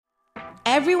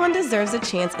Everyone deserves a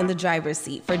chance in the driver's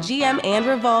seat. For GM and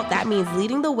Revolt, that means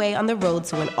leading the way on the road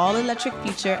to an all-electric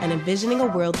future and envisioning a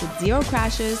world with zero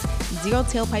crashes, zero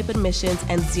tailpipe emissions,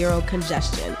 and zero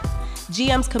congestion.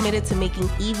 GM's committed to making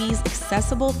EVs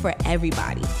accessible for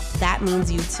everybody. That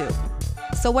means you too.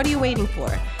 So what are you waiting for?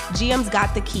 GM's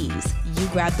got the keys. You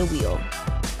grab the wheel.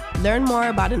 Learn more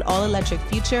about an all-electric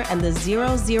future and the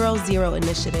 000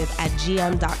 initiative at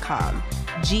gm.com.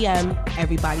 GM,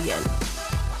 everybody in.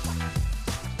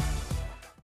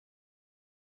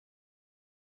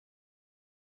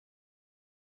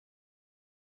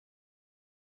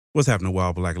 What's happening,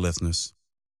 Wild Black listeners?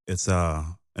 It's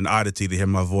an oddity to hear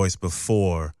my voice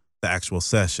before the actual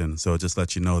session, so just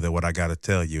let you know that what I got to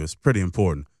tell you is pretty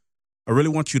important. I really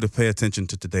want you to pay attention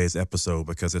to today's episode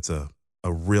because it's a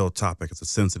real topic. It's a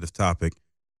sensitive topic,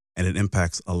 and it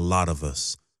impacts a lot of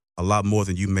us, a lot more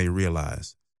than you may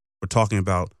realize. We're talking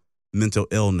about mental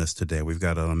illness today. We've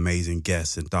got an amazing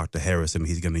guest in Dr. Harrison.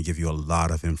 He's going to give you a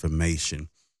lot of information.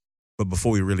 But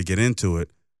before we really get into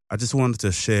it, I just wanted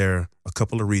to share a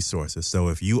couple of resources. So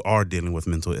if you are dealing with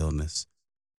mental illness,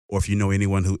 or if you know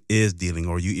anyone who is dealing,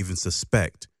 or you even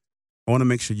suspect, I want to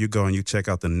make sure you go and you check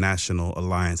out the National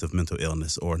Alliance of Mental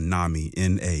Illness, or NAMI,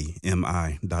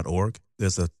 NAMI.org.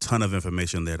 There's a ton of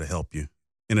information there to help you.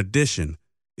 In addition,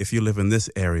 if you live in this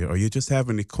area or you just have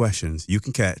any questions, you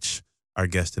can catch our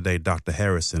guest today, Dr.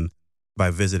 Harrison, by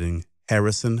visiting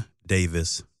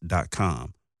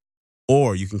harrisondavis.com.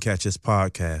 Or you can catch his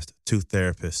podcast, Two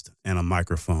Therapists and a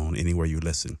Microphone, anywhere you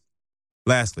listen.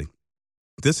 Lastly,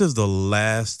 this is the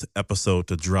last episode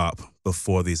to drop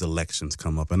before these elections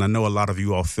come up. And I know a lot of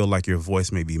you all feel like your voice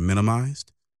may be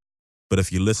minimized. But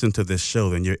if you listen to this show,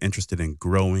 then you're interested in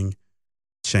growing,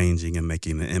 changing, and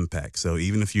making an impact. So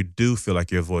even if you do feel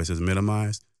like your voice is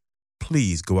minimized,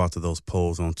 please go out to those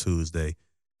polls on Tuesday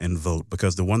and vote.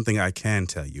 Because the one thing I can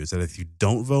tell you is that if you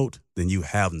don't vote, then you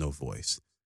have no voice.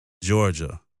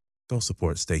 Georgia, go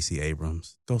support Stacey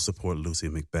Abrams. Go support Lucy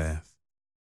McBath.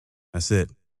 That's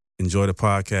it. Enjoy the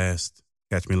podcast.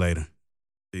 Catch me later.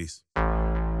 Peace.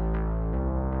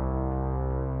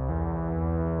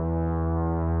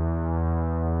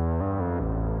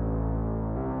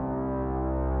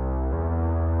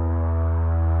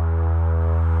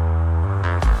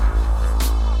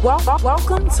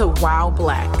 Welcome to Wild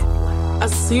Black, a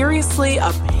seriously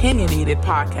opinionated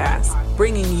podcast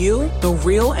bringing you the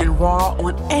real and raw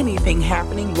on anything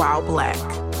happening while Black.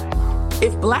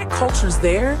 If Black culture's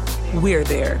there, we're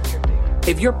there.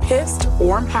 If you're pissed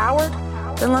or empowered,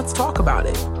 then let's talk about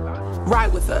it.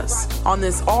 Ride with us on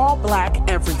this all Black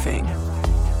everything.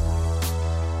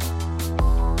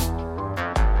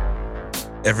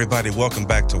 Everybody, welcome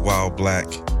back to Wild Black.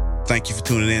 Thank you for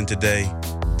tuning in today.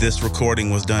 This recording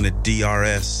was done at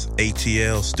DRS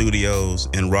ATL Studios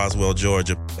in Roswell,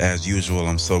 Georgia. As usual,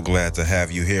 I'm so glad to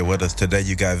have you here with us today.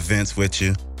 You got Vince with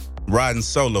you, riding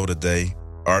solo today.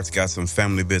 Art's got some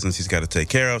family business he's got to take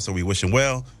care of, so we wish him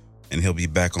well, and he'll be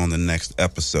back on the next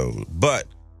episode. But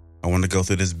I want to go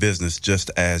through this business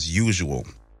just as usual.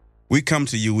 We come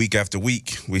to you week after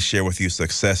week. We share with you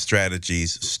success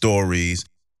strategies, stories.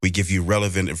 We give you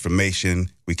relevant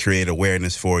information. We create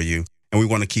awareness for you. And we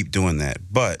want to keep doing that,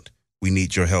 but we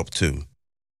need your help too.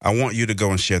 I want you to go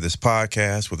and share this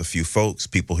podcast with a few folks,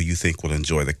 people who you think will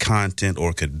enjoy the content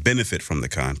or could benefit from the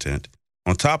content.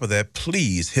 On top of that,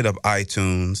 please hit up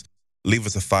iTunes, leave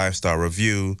us a 5-star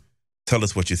review, tell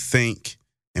us what you think,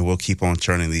 and we'll keep on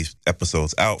churning these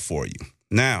episodes out for you.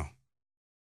 Now,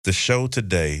 the show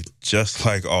today, just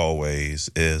like always,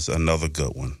 is another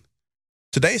good one.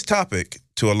 Today's topic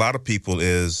to a lot of people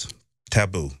is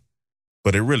taboo.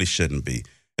 But it really shouldn't be.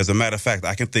 As a matter of fact,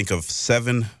 I can think of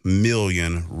 7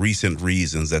 million recent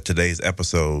reasons that today's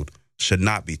episode should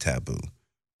not be taboo.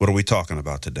 What are we talking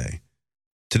about today?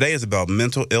 Today is about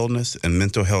mental illness and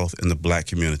mental health in the Black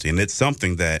community. And it's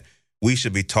something that we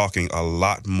should be talking a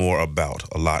lot more about,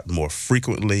 a lot more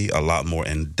frequently, a lot more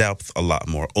in depth, a lot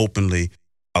more openly,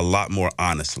 a lot more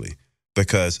honestly.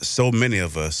 Because so many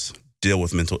of us deal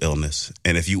with mental illness.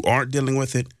 And if you aren't dealing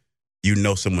with it, you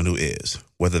know someone who is.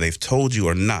 Whether they've told you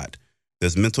or not,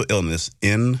 there's mental illness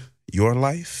in your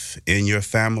life, in your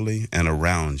family, and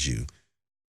around you.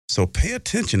 So pay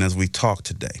attention as we talk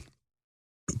today.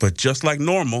 But just like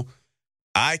normal,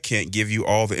 I can't give you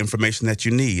all the information that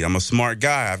you need. I'm a smart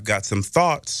guy. I've got some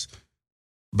thoughts,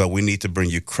 but we need to bring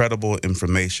you credible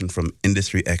information from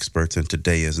industry experts, and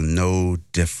today is no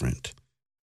different.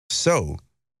 So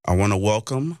I want to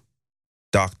welcome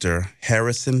Dr.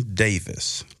 Harrison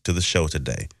Davis to the show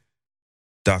today.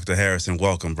 Dr. Harrison,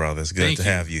 welcome, brother. It's good to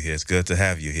have you here. It's good to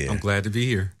have you here. I'm glad to be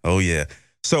here. Oh, yeah.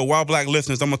 So while Black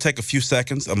listeners, I'm going to take a few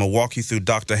seconds. I'm going to walk you through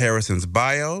Dr. Harrison's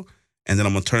bio, and then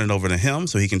I'm going to turn it over to him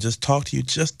so he can just talk to you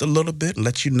just a little bit and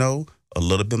let you know a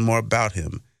little bit more about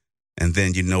him. And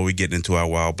then we get into our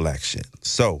Wild Black shit.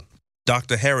 So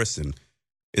Dr. Harrison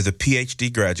is a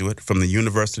PhD graduate from the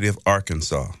University of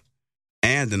Arkansas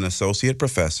and an associate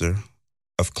professor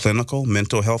of clinical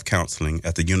mental health counseling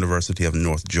at the University of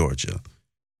North Georgia.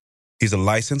 He's a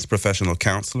licensed professional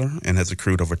counselor and has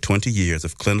accrued over 20 years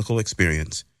of clinical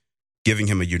experience, giving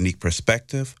him a unique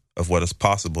perspective of what is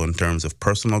possible in terms of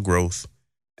personal growth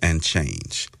and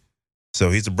change. So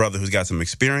he's a brother who's got some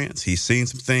experience, he's seen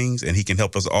some things, and he can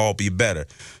help us all be better.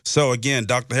 So again,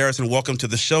 Dr. Harrison, welcome to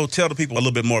the show. Tell the people a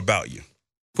little bit more about you.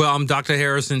 Well, I'm Dr.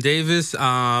 Harrison Davis.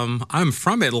 I'm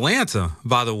from Atlanta,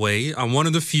 by the way. I'm one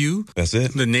of the few. That's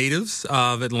it. The natives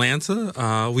of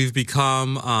Atlanta. We've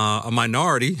become a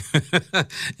minority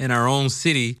in our own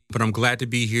city, but I'm glad to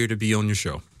be here to be on your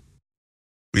show.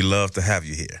 We love to have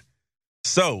you here.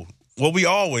 So what we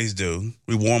always do,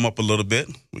 we warm up a little bit.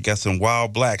 We got some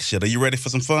Wild Black shit. Are you ready for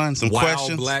some fun, some questions?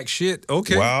 Wild Black shit?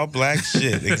 Okay. Wild Black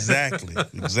shit. Exactly.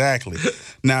 Exactly.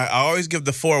 Now, I always give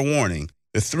the forewarning.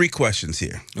 There are 3 questions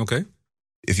here. Okay.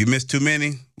 If you miss too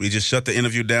many, we just shut the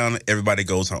interview down. Everybody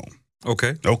goes home.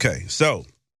 Okay. Okay. So,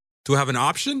 do I have an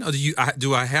option, or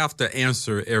do I have to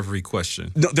answer every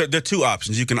question? No, there are 2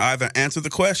 options. You can either answer the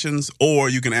questions or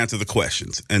you can answer the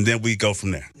questions, and then we go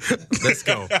from there. Let's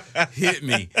go. Hit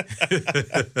me.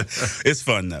 It's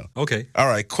fun, though. Okay. All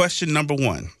right. Question number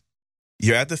 1.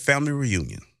 You're at the family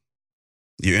reunion.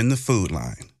 You're in the food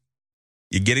line.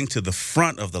 You're getting to the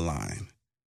front of the line.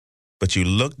 But you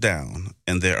look down,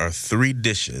 and there are 3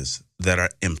 dishes that are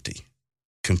empty,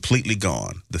 completely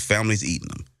gone. The family's eating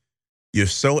them. You're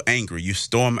so angry, you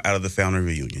storm out of the family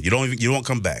reunion. You don't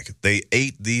come back. They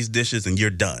ate these dishes, and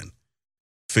you're done.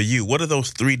 For you, what are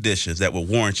those 3 dishes that would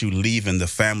warrant you leaving the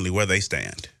family where they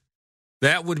stand?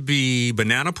 That would be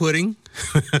banana pudding,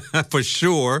 for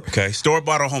sure. Okay,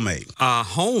 store-bought or homemade?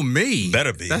 Homemade.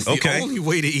 Better be. That's the only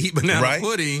way to eat banana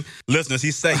pudding. Listeners,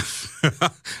 he's safe.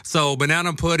 So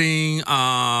banana pudding,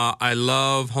 I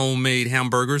love homemade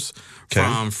hamburgers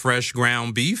from fresh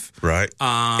ground beef. Right.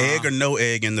 Egg or no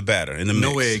egg in the batter, in the mix?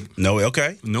 No egg. No,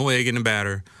 okay. No egg in the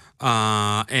batter.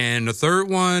 And the third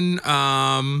one,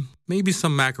 maybe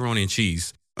some macaroni and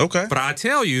cheese. Okay. But I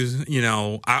tell you,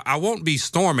 I won't be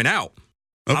storming out.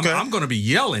 Okay. I'm going to be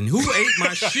yelling, who ate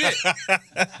my shit?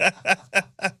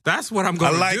 That's what I'm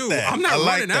going to do. That. I'm not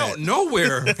running out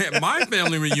nowhere at my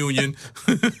family reunion.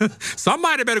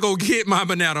 Somebody better go get my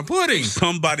banana pudding.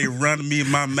 Somebody run me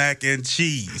my mac and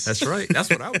cheese. That's right. That's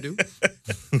what I would do.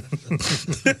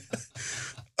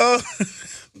 All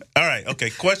right.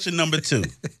 Okay. Question number 2.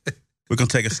 We're going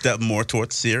to take a step more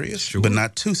towards serious, but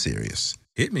not too serious.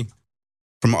 Hit me.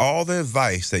 From all the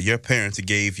advice that your parents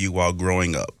gave you while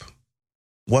growing up,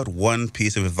 what one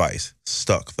piece of advice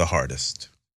stuck the hardest?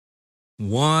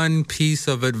 One piece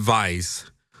of advice.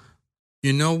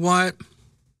 You know what?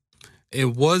 It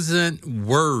wasn't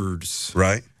words.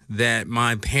 Right. That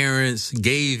my parents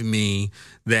gave me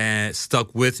that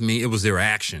stuck with me. It was their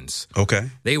actions. Okay.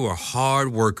 They were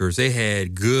hard workers. They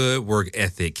had good work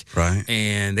ethic. Right.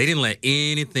 And they didn't let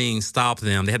anything stop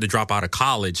them. They had to drop out of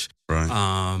college.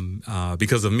 Right.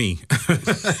 Because of me.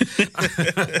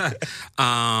 But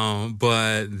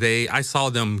I saw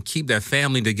them keep their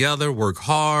family together, work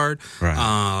hard,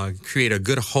 create a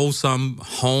good, wholesome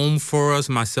home for us,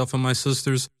 myself and my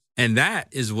sisters. And that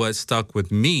is what stuck with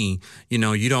me.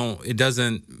 It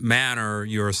doesn't matter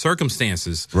your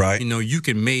circumstances. Right. You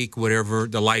can make whatever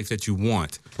the life that you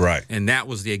want. Right. And that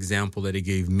was the example that it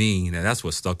gave me. That's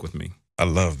what stuck with me. I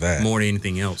love that. More than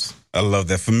anything else. I love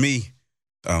that. For me,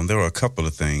 there were a couple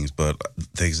of things, but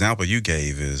the example you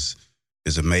gave is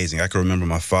amazing. I can remember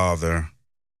my father.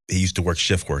 He used to work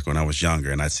shift work when I was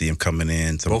younger, and I'd see him coming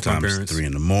in sometimes 3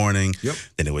 in the morning. Yep.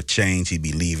 Then it would change. He'd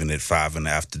be leaving at 5 in the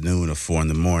afternoon or 4 in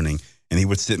the morning. And he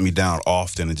would sit me down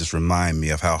often and just remind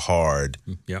me of how hard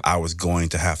I was going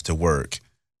to have to work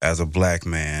as a black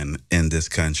man in this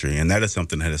country. And that is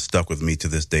something that has stuck with me to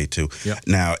this day, too. Yep.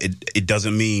 Now, it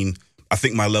doesn't mean, I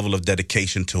think my level of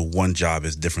dedication to one job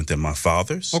is different than my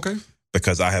father's. Okay.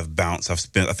 Because I have bounced. I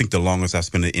think the longest I've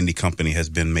spent at any company has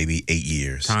been maybe 8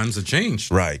 years. Times have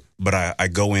changed. Right. But I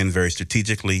go in very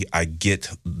strategically. I get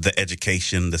the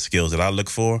education, the skills that I look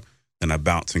for, then I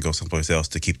bounce and go someplace else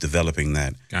to keep developing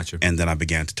that. Gotcha. And then I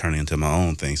began to turn it into my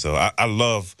own thing. So I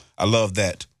love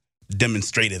that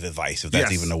demonstrative advice, if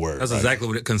that's even a word. That's exactly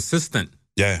what consistent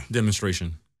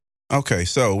demonstration. Okay,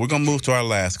 so we're going to move to our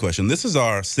last question. This is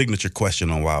our signature question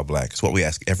on Wild Black. It's what we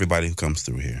ask everybody who comes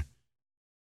through here.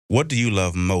 What do you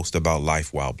love most about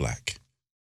life while black?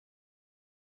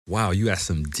 Wow, you asked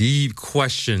some deep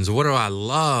questions. What do I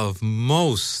love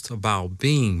most about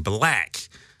being Black?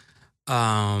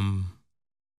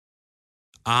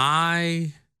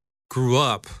 I grew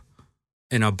up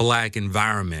in a Black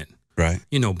environment. Right.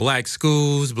 You know, Black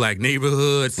schools, Black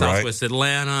neighborhoods, Southwest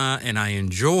Atlanta, and I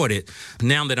enjoyed it.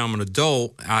 Now that I'm an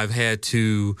adult, I've had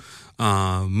to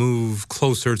move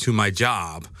closer to my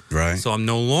job. Right. So I'm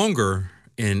no longer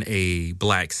in a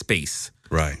Black space.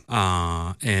 Right.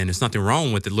 And there's nothing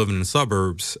wrong with it living in the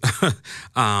suburbs.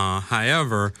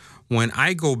 However, when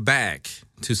I go back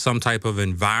to some type of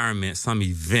environment, some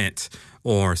event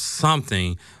or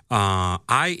something,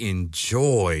 I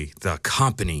enjoy the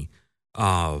company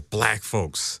of Black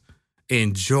folks,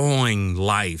 enjoying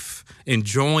life,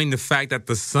 enjoying the fact that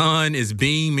the sun is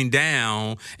beaming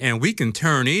down and we can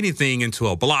turn anything into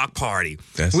a block party.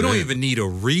 We don't even need a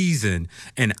reason.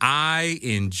 And I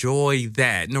enjoy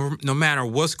that. No matter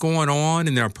what's going on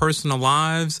in their personal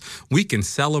lives, we can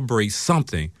celebrate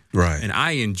something. Right. And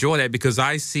I enjoy that because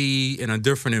I see in a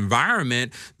different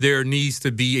environment, there needs to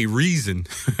be a reason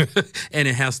and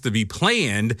it has to be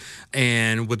planned.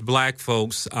 And with Black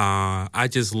folks, I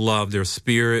just love their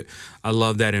spirit. I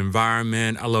love that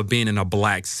environment. I love being in a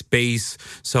Black space.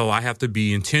 So I have to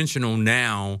be intentional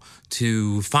now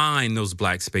to find those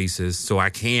Black spaces so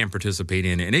I can participate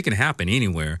in it. And it can happen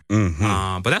anywhere.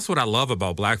 Mm-hmm. But that's what I love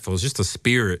about Black folks, just the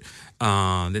spirit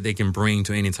that they can bring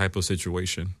to any type of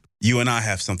situation. You and I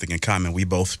have something in common. We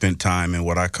both spent time in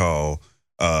what I call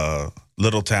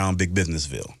little town, big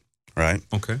businessville, right?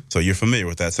 Okay. So you're familiar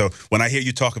with that. So when I hear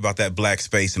you talk about that Black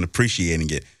space and appreciating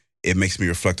it, it makes me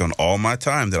reflect on all my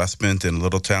time that I spent in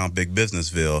little town, big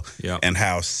businessville, and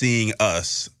how seeing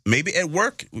us, maybe at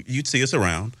work, you'd see us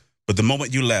around, but the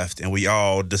moment you left and we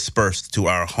all dispersed to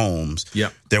our homes,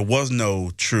 there was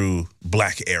no true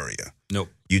Black area. Nope.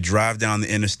 You drive down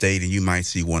the interstate and you might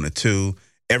see one or two.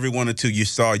 Every one or two you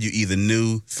saw, you either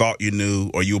knew, thought you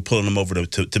knew, or you were pulling them over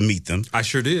to meet them. I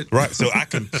sure did. Right. So I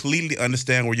completely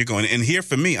understand where you're going. And here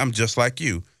for me, I'm just like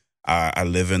you. I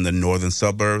live in the northern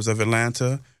suburbs of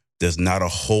Atlanta. There's not a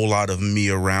whole lot of me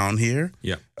around here.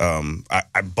 Yeah.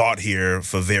 I bought here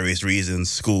for various reasons,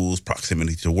 schools,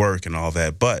 proximity to work and all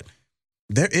that. But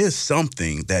there is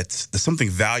something there's something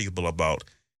valuable about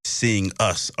seeing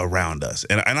us around us.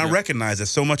 And I recognize that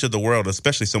so much of the world,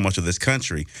 especially so much of this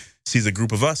country, sees a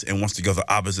group of us and wants to go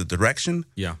the opposite direction.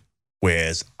 Yeah.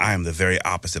 Whereas I am the very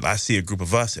opposite. I see a group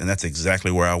of us and that's exactly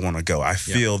where I want to go. I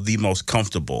feel the most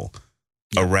comfortable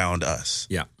around us.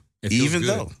 Yeah. Even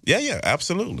though. Yeah,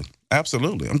 absolutely.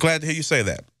 Absolutely. I'm glad to hear you say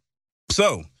that.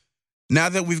 So now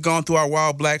that we've gone through our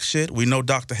wild Black shit, we know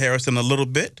Dr. Harrison a little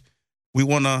bit. We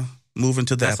want to move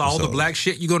into that. That's all the Black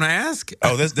shit you're going to ask?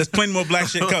 Oh, there's plenty more Black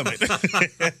shit coming.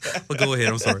 Well, go ahead.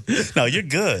 I'm sorry. No, you're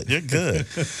good. You're good.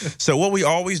 So what we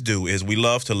always do is we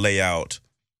love to lay out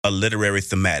a literary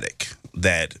thematic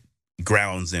that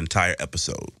grounds the entire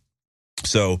episode.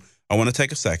 So I want to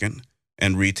take a second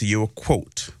and read to you a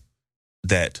quote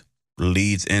that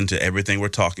leads into everything we're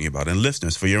talking about. And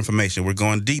listeners, for your information, we're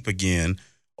going deep again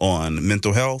on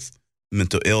mental health,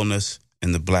 mental illness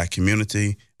in the Black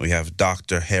community. We have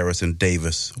Dr. Harrison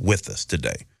Davis with us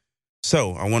today.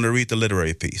 So I want to read the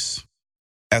literary piece.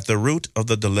 At the root of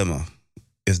the dilemma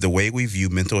is the way we view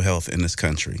mental health in this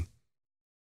country.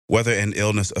 Whether an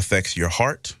illness affects your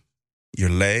heart, your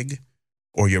leg,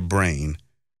 or your brain,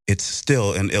 it's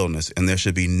still an illness and there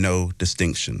should be no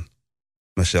distinction.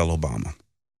 Michelle Obama.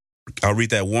 I'll read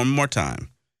that one more time.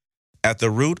 At the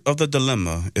root of the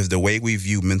dilemma is the way we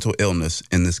view mental illness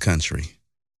in this country.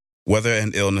 Whether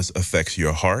an illness affects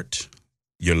your heart,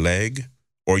 your leg,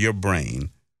 or your brain,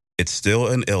 it's still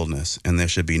an illness and there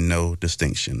should be no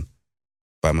distinction.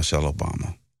 By Michelle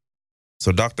Obama.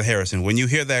 So, Dr. Harrison, when you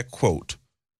hear that quote,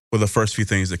 what are the first few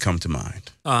things that come to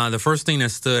mind? The first thing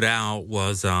that stood out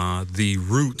was the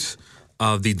root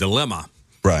of the dilemma.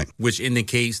 Right. Which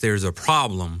indicates there's a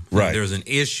problem. Right. There's an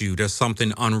issue. There's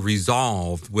something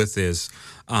unresolved with this.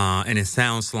 And it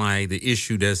sounds like the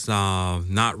issue that's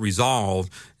not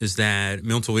resolved is that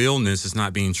mental illness is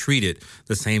not being treated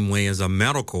the same way as a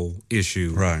medical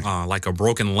issue, right. Like a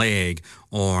broken leg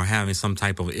or having some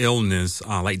type of illness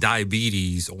like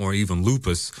diabetes or even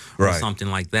lupus or right. something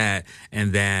like that,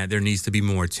 and that there needs to be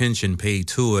more attention paid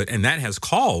to it. And that has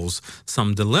caused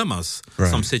some dilemmas, right.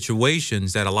 some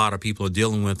situations that a lot of people are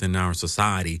dealing with in our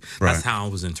society. Right. That's how I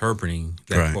was interpreting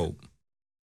that right. quote.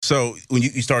 So when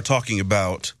you start talking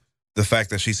about the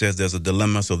fact that she says there's a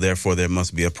dilemma, so therefore there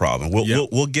must be a problem.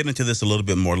 We'll get into this a little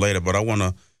bit more later, but I want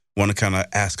to kind of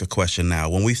ask a question now.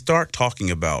 When we start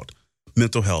talking about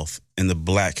mental health in the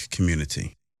Black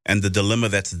community and the dilemma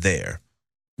that's there,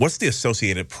 what's the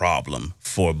associated problem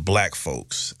for Black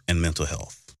folks and mental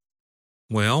health?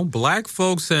 Well, Black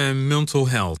folks and mental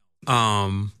health.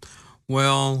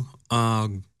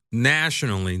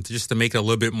 Nationally, just to make it a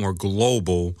little bit more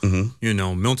global,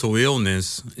 mental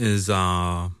illness is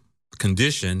a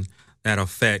condition that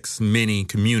affects many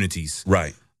communities.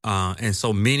 Right. And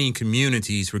so many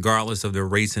communities, regardless of their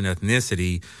race and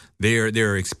ethnicity,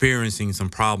 they're experiencing some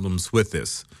problems with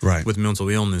this, right, with mental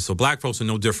illness. So Black folks are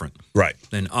no different, right,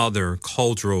 than other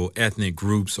cultural, ethnic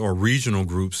groups or regional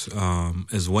groups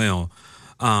as well.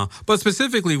 But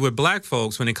specifically with Black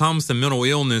folks, when it comes to mental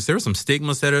illness, there are some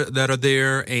stigmas that are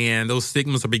there, and those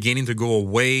stigmas are beginning to go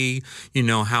away.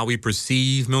 How we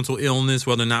perceive mental illness,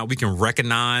 whether or not we can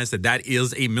recognize that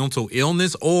is a mental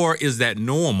illness, or is that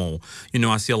normal?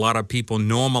 I see a lot of people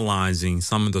normalizing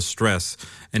some of the stress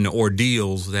and the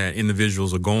ordeals that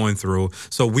individuals are going through.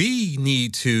 So we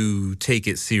need to take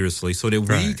it seriously so that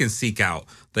we can seek out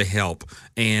the help.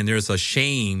 And there's a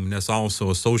shame that's also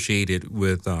associated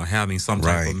with having some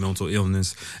type of mental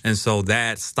illness. And so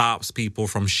that stops people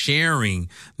from sharing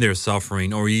their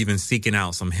suffering or even seeking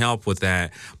out some help with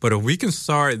that. But if we can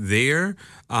start there,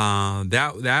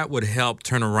 that would help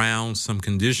turn around some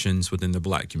conditions within the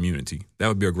Black community. That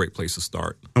would be a great place to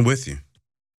start. I'm with you.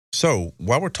 So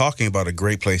while we're talking about a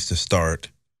great place to start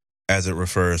as it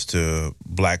refers to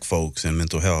Black folks and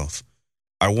mental health,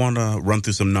 I want to run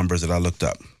through some numbers that I looked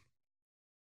up.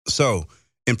 So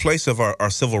in place of our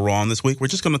civil wrong this week, we're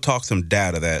just going to talk some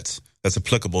data that's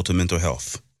applicable to mental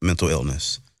health, mental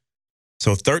illness.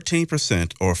 So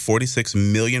 13% or 46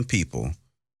 million people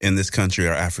in this country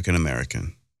are African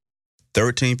American.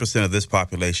 13% of this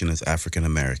population is African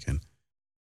American.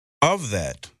 Of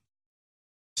that,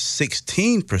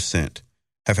 16%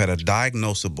 have had a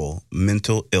diagnosable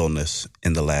mental illness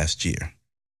in the last year.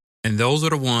 And those are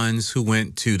the ones who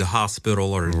went to the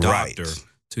hospital or the doctor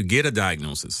to get a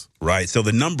diagnosis. Right. So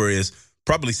the number is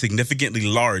probably significantly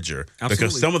larger. Absolutely.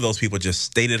 Because some of those people just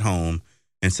stayed at home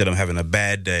and said, I'm having a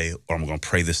bad day, or I'm going to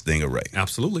pray this thing away.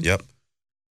 Absolutely. Yep.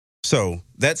 So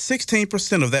that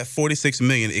 16% of that 46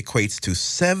 million equates to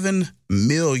 7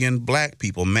 million Black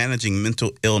people managing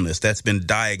mental illness that's been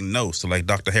diagnosed. So like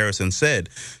Dr. Harrison said,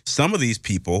 some of these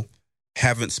people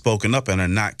haven't spoken up and are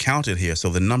not counted here. So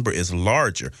the number is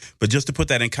larger. But just to put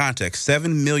that in context,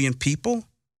 7 million people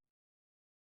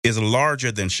is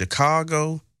larger than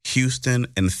Chicago, Houston,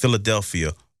 and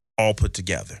Philadelphia all put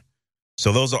together.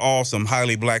 So those are all some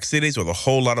highly Black cities with a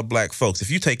whole lot of Black folks.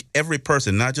 If you take every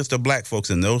person, not just the Black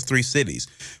folks in those 3 cities,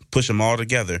 push them all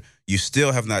together, you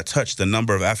still have not touched the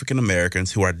number of African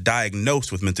Americans who are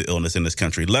diagnosed with mental illness in this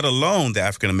country, let alone the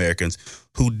African Americans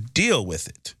who deal with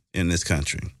it in this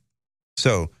country.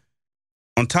 So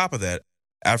on top of that,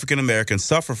 African Americans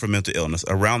suffer from mental illness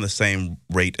around the same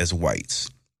rate as whites.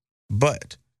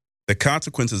 But the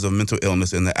consequences of mental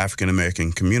illness in the African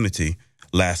American community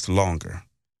last longer.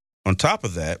 On top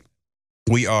of that,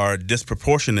 we are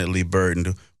disproportionately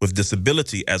burdened with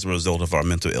disability as a result of our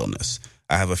mental illness.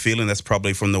 I have a feeling that's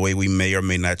probably from the way we may or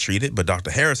may not treat it, but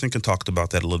Dr. Harrison can talk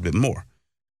about that a little bit more.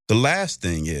 The last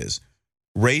thing is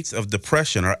rates of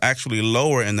depression are actually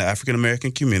lower in the African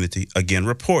American community, again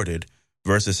reported,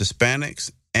 versus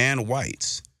Hispanics and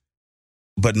whites.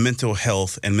 But mental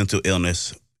health and mental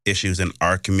illness issues in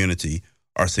our community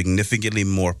are significantly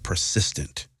more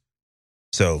persistent.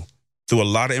 So, through a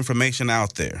lot of information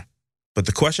out there. But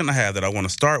the question I have that I want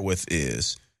to start with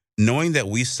is, knowing that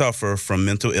we suffer from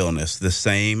mental illness the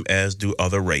same as do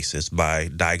other races by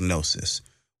diagnosis,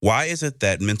 why is it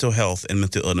that mental health and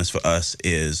mental illness for us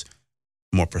is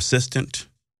more persistent,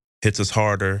 hits us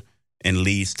harder, and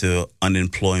leads to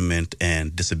unemployment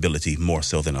and disability more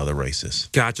so than other races?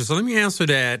 Gotcha. So let me answer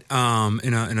that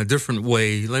in a different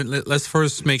way. Let's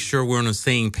first make sure we're on the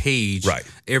same page,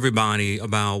 everybody,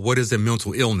 about what is a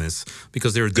mental illness,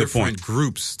 because there are different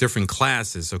groups, different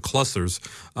classes or clusters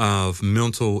of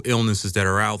mental illnesses that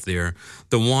are out there.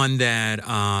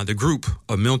 The group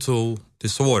of mental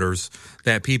disorders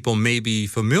that people may be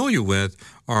familiar with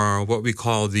are what we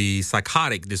call the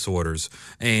psychotic disorders.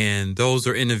 And those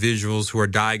are individuals who are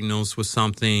diagnosed with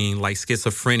something like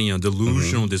schizophrenia,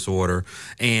 delusional disorder,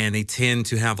 and they tend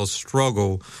to have a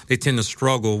struggle. They tend to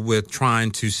struggle with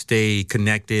trying to stay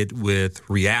connected with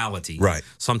reality. Right.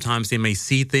 Sometimes they may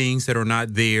see things that are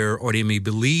not there, or they may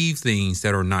believe things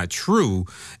that are not true,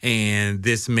 and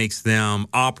this makes them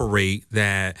operate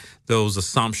that those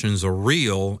assumptions are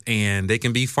real, and they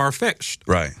can be far-fetched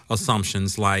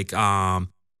assumptions like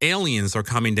aliens are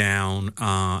coming down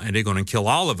and they're going to kill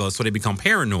all of us, so they become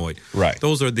paranoid. Right.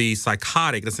 Those are the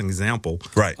psychotic, that's an example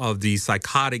of the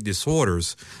psychotic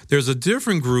disorders. There's a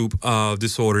different group of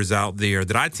disorders out there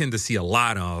that I tend to see a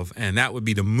lot of, and that would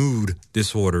be the mood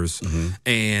disorders.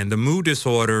 And the mood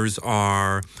disorders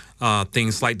are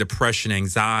things like depression,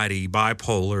 anxiety,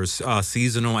 bipolar,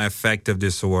 seasonal affective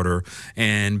disorder.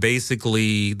 And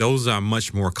basically, those are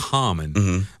much more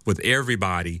common with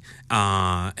everybody.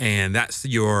 And that's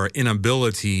your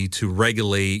inability to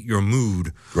regulate your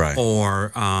mood. Right.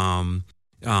 Or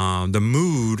the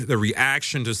mood, the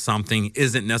reaction to something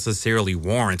isn't necessarily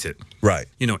warranted. Right.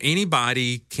 You know,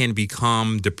 anybody can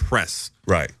become depressed.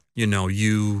 Right. You know,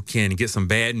 you can get some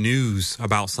bad news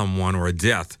about someone or a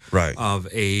death of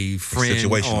a friend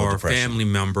or family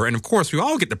member. And of course, we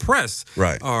all get depressed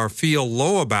or feel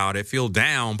low about it, feel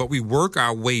down, but we work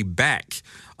our way back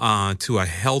to a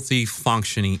healthy,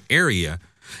 functioning area.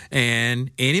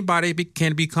 And anybody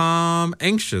can become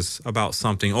anxious about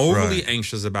something, overly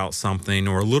anxious about something,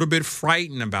 or a little bit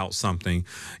frightened about something.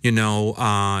 You know,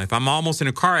 if I'm almost in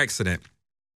a car accident,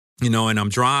 you know, and I'm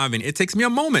driving, it takes me a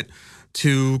moment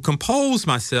to compose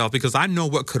myself because I know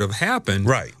what could have happened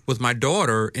with my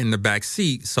daughter in the back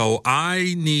seat. So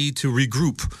I need to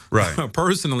regroup.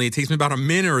 Personally, it takes me about a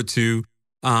minute or two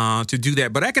to do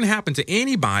that. But that can happen to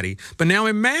anybody. But now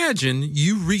imagine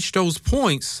you reach those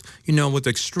points, you know, with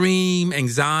extreme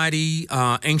anxiety,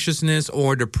 anxiousness,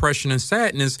 or depression and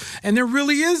sadness, and there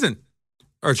really isn't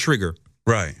a trigger.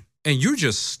 Right. And you're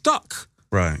just stuck.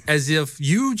 Right. As if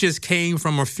you just came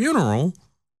from a funeral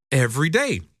every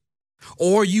day.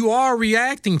 Or you are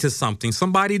reacting to something.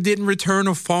 Somebody didn't return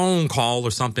a phone call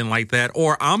or something like that.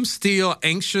 Or I'm still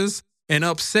anxious and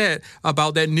upset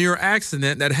about that near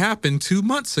accident that happened 2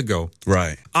 months ago.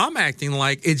 Right. I'm acting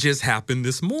like it just happened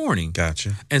this morning.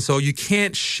 Gotcha. And so you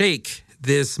can't shake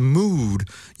this mood.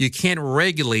 You can't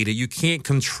regulate it. You can't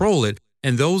control it.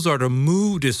 And those are the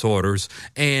mood disorders.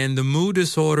 And the mood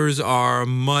disorders are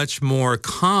much more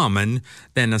common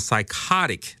than the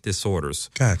psychotic disorders.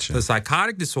 Gotcha. The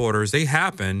psychotic disorders, they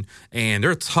happen and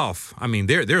they're tough. I mean,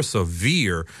 they're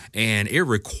severe and it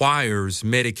requires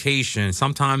medication,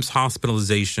 sometimes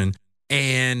hospitalization,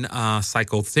 and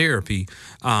psychotherapy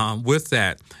with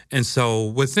that. And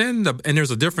so and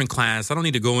there's a different class, I don't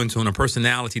need to go into the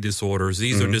personality disorders.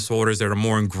 These are disorders that are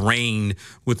more ingrained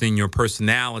within your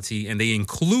personality, and they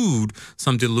include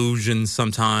some delusions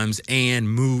sometimes and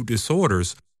mood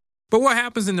disorders. But what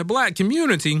happens in the Black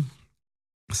community,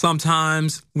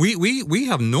 sometimes we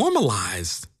have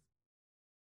normalized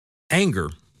anger.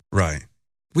 Right.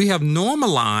 We have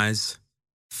normalized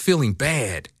feeling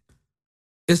bad.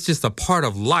 It's just a part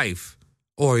of life,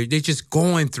 or they're just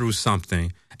going through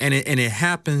something, and it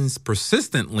happens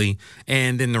persistently.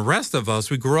 And then the rest of us,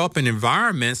 we grow up in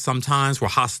environments sometimes where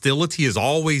hostility is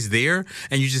always there,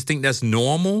 and you just think that's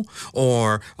normal.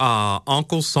 Or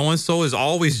Uncle so-and-so is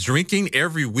always drinking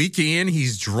every weekend.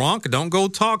 He's drunk. Don't go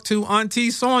talk to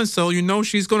Auntie so-and-so. You know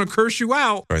she's going to curse you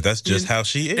out. Right, that's just how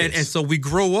she is. And so we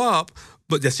grow up,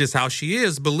 but that's just how she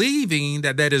is, believing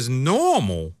that is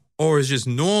normal. Or it's just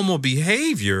normal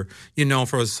behavior, you know,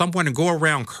 for someone to go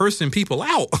around cursing people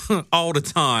out all the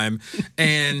time.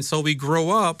 And so we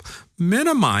grow up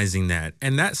minimizing that.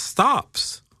 And that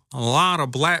stops a lot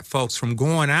of Black folks from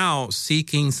going out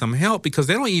seeking some help because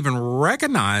they don't even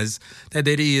recognize that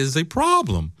it is a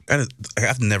problem. And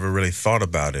I've never really thought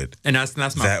about it. And that's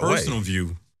my personal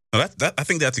view. Well, I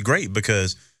think that's great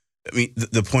because, I mean,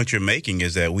 the point you're making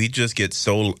is that we just get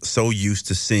so used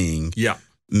to seeing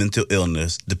mental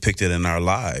illness depicted in our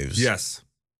lives. Yes.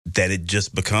 That it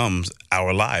just becomes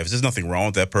our lives. There's nothing wrong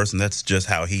with that person. That's just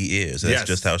how he is. That's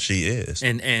just how she is.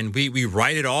 And we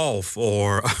write it off,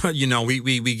 or, you know, we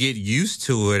get used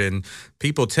to it. And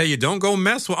people tell you, don't go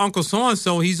mess with Uncle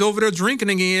so-and-so. He's over there drinking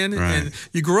again. Right. And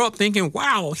you grow up thinking,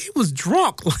 wow, he was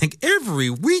drunk like every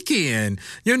weekend,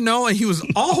 you know, and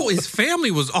his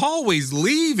family was always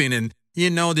leaving, and, you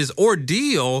know, this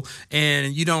ordeal,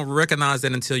 and you don't recognize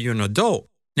that until you're an adult.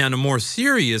 Now, the more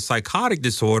serious psychotic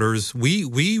disorders, we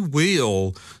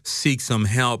will seek some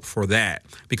help for that,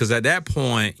 because at that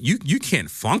point, you can't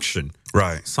function.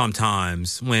 Right.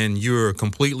 Sometimes when you're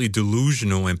completely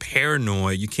delusional and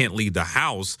paranoid, you can't leave the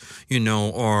house, you know,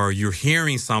 or you're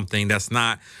hearing something that's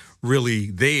not really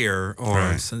there,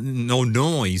 or no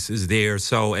noise is there.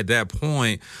 So at that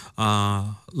point,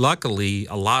 luckily,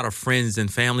 a lot of friends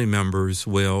and family members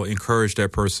will encourage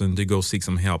that person to go seek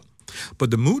some help.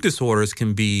 But the mood disorders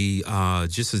can be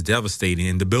just as devastating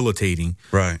and debilitating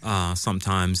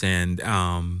sometimes. And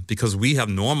because we have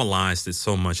normalized it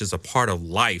so much, it's a part of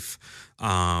life.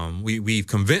 we've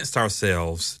convinced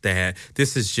ourselves that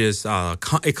this is just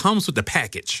it comes with the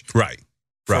package, right?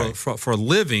 For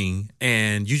living,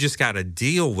 and you just got to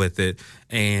deal with it.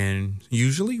 And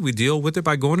usually we deal with it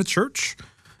by going to church,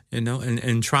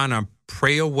 and trying to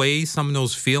pray away some of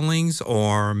those feelings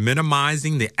or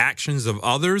minimizing the actions of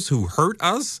others who hurt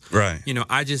us. Right.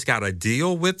 I just got to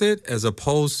deal with it as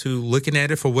opposed to looking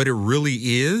at it for what it really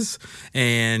is.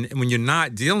 And when you're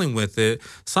not dealing with it,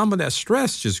 some of that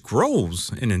stress just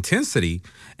grows in intensity.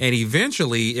 And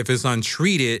eventually, if it's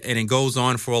untreated and it goes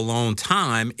on for a long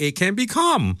time, it can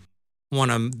become one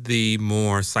of the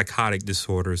more psychotic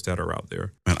disorders that are out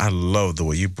there. Man, I love the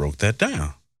way you broke that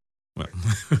down.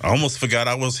 I almost forgot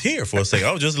I was here for a second.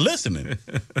 I was just listening.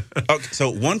 Okay, so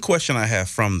one question I have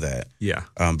from that,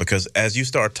 because as you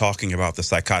start talking about the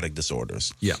psychotic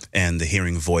disorders, and the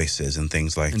hearing voices and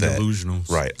things like that,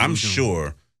 delusionals, right? I'm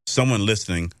sure someone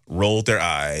listening rolled their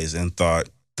eyes and thought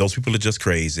those people are just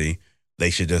crazy. They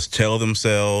should just tell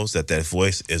themselves that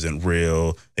voice isn't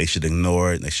real. They should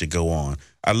ignore it and they should go on.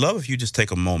 I'd love if you just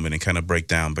take a moment and kind of break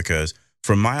down, because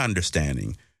from my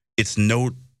understanding,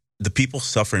 the people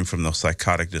suffering from those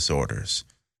psychotic disorders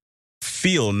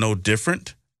feel no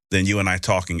different than you and I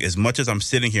talking. As much as I'm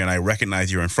sitting here and I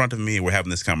recognize you're in front of me and we're having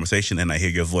this conversation and I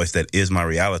hear your voice, that is my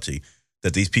reality,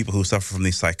 that these people who suffer from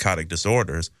these psychotic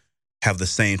disorders have the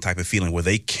same type of feeling where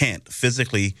they can't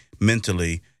physically,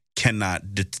 mentally,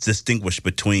 cannot distinguish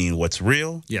between what's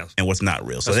real and what's not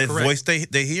real. So that voice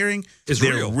they're hearing,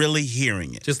 they're really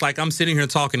hearing it. Just like I'm sitting here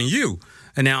talking to you,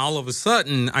 and now all of a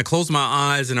sudden I close my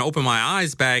eyes and I open my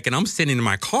eyes back and I'm sitting in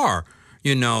my car,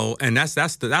 and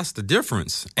that's the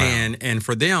difference. Wow. And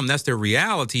for them, that's their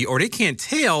reality, or they can't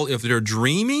tell if they're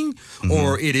dreaming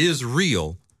or it is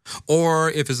real. Or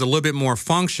if it's a little bit more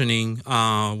functioning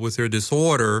with their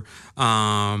disorder,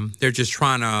 they're just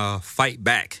trying to fight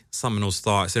back some of those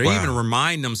thoughts. They even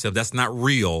remind themselves that's not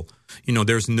real.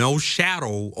 There's no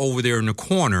shadow over there in the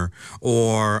corner,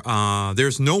 or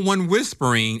there's no one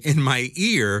whispering in my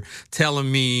ear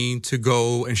telling me to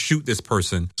go and shoot this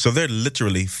person. So they're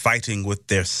literally fighting with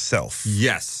their self.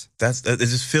 Yes. It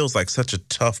just feels like such a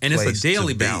tough place. And it's a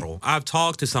daily battle. I've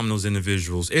talked to some of those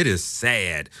individuals. It is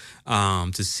sad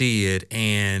to see it,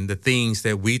 and the things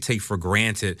that we take for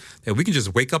granted, that we can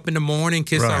just wake up in the morning,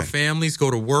 kiss our families, go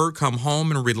to work, come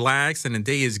home and relax, and the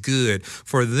day is good.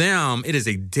 For them, it is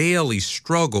a daily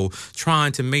struggle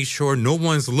trying to make sure no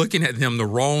one's looking at them the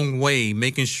wrong way,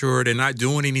 making sure they're not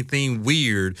doing anything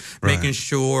weird, making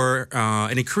sure,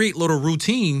 and they create little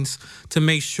routines to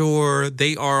make sure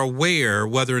they are aware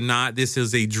whether or not this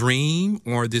is a dream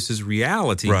or this is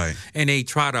reality. Right. And they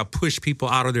try to push people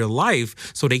out of their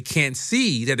life so they can't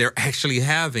see that they're actually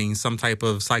having some type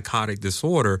of psychotic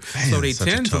disorder. Man, so they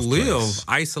tend to live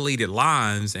isolated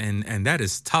lives, and that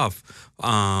is tough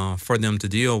for them to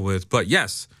deal with. But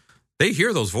yes, they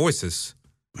hear those voices.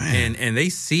 And they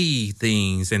see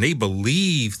things and they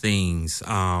believe things.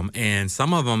 And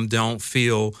some of them don't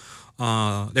feel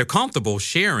they're comfortable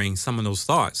sharing some of those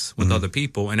thoughts with other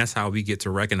people. And that's how we get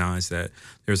to recognize that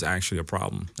there's actually a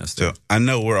problem. So I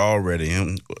know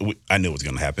I knew it was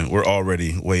going to happen. We're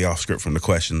already way off script from the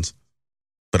questions,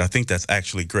 but I think that's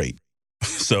actually great.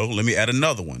 So let me add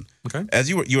another one. Okay. As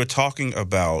you were talking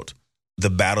about the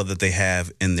battle that they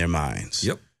have in their minds.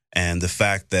 Yep. And the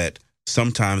fact that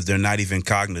sometimes they're not even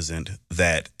cognizant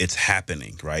that it's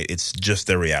happening, right? It's just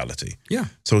their reality. Yeah.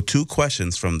 So 2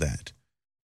 questions from that.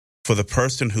 For the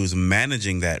person who's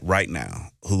managing that right now,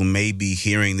 who may be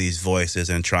hearing these voices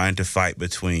and trying to fight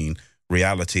between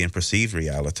reality and perceived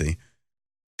reality,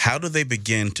 how do they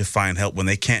begin to find help when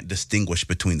they can't distinguish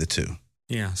between the two?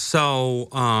 Yeah. So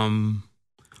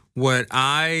what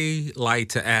I like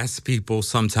to ask people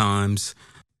sometimes,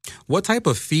 what type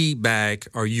of feedback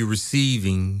are you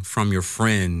receiving from your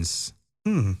friends,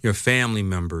 your family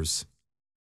members?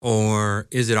 Or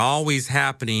is it always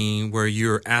happening where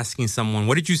you're asking someone,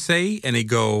 what did you say? And they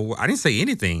go, I didn't say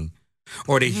anything.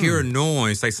 Or they hear a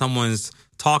noise, like someone's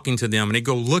talking to them, and they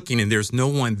go looking and there's no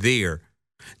one there.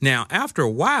 Now, after a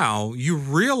while, you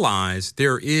realize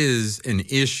there is an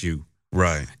issue.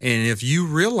 Right. And if you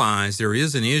realize there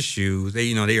is an issue,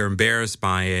 they are embarrassed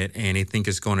by it and they think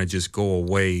it's going to just go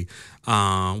away.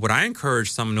 What I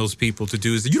encourage some of those people to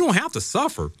do is you don't have to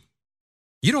suffer.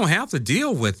 You don't have to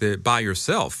deal with it by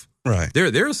yourself. Right.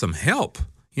 There is some help.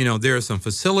 There are some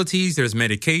facilities, there's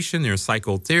medication, there's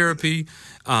psychotherapy.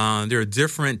 There are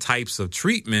different types of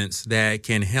treatments that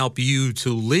can help you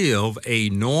to live a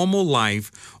normal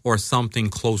life or something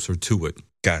closer to it.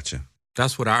 Gotcha.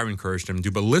 That's what I encourage them to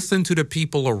do. But listen to the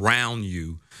people around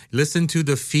you. Listen to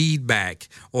the feedback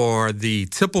or the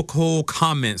typical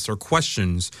comments or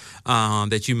questions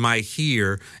that you might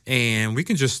hear, and we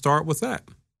can just start with that.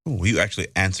 Ooh, you actually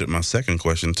answered my second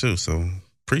question too, so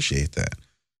appreciate that.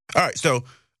 All right, so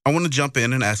I want to jump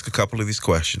in and ask a couple of these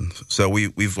questions. So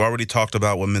we've already talked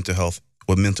about what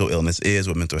mental illness is,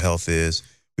 what mental health is.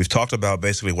 We've talked about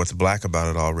basically what's Black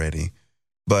about it already,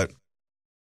 but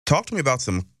talk to me about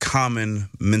some common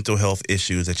mental health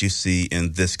issues that you see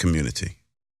in this community.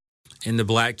 In the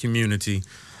Black community.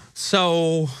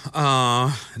 So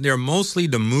they're mostly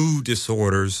the mood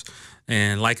disorders.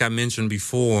 And like I mentioned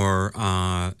before,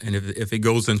 and if it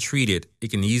goes untreated,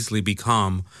 it can easily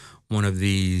become one of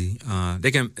the,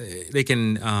 they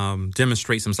can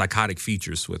demonstrate some psychotic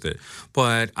features with it.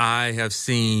 But I have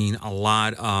seen a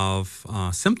lot of,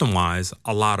 symptom-wise,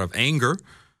 a lot of anger,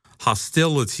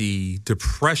 hostility,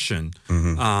 depression,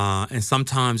 and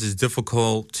sometimes it's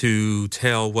difficult to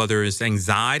tell whether it's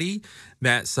anxiety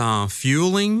that's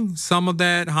fueling some of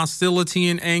that hostility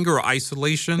and anger or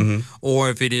isolation, or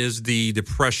if it is the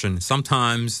depression.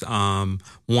 Sometimes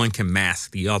one can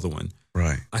mask the other one.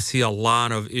 Right. I see a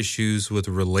lot of issues with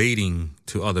relating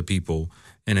to other people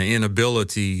and an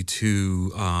inability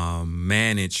to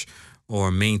manage or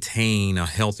maintain a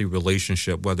healthy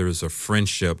relationship, whether it's a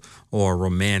friendship or a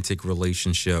romantic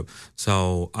relationship.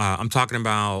 So I'm talking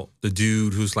about the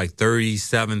dude who's like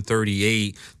 37,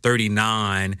 38,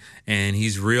 39, and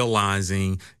he's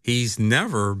realizing he's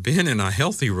never been in a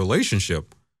healthy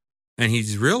relationship. And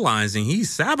he's realizing he's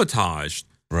sabotaged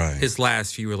his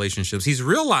last few relationships. He's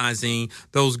realizing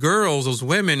those girls, those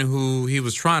women who he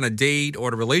was trying to date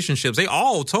or the relationships, they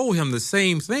all told him the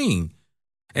same thing.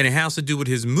 And it has to do with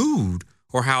his mood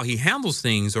or how he handles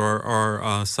things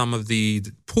or some of the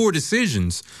poor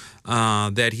decisions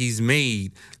that he's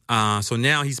made. So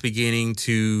now he's beginning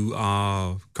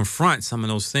to confront some of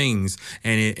those things,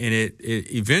 and it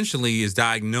eventually is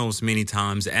diagnosed many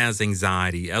times as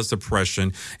anxiety, as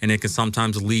depression, and it can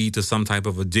sometimes lead to some type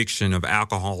of addiction of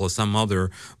alcohol or some other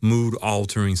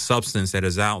mood-altering substance that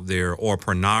is out there, or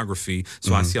pornography.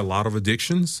 So I see a lot of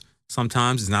addictions.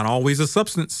 Sometimes it's not always a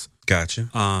substance. Gotcha.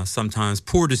 Sometimes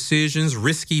poor decisions,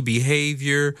 risky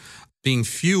behavior, being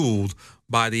fueled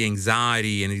by the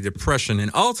anxiety and the depression.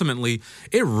 And ultimately,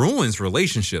 it ruins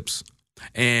relationships.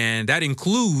 And that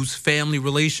includes family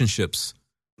relationships.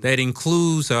 That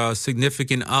includes a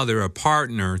significant other, a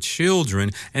partner,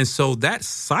 children. And so that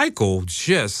cycle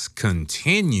just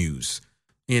continues.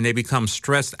 And they become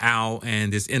stressed out,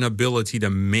 and this inability to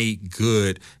make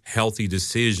good, healthy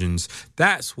decisions.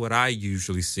 That's what I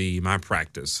usually see in my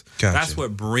practice. Gotcha. That's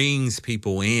what brings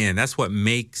people in. That's what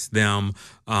makes them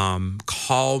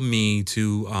call me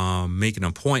to make an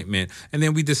appointment. And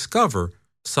then we discover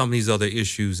some of these other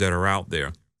issues that are out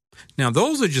there. Now,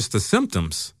 those are just the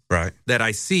symptoms that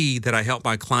I see that I help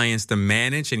my clients to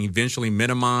manage and eventually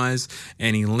minimize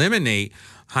and eliminate.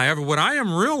 However, what I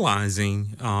am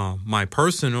realizing, my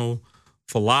personal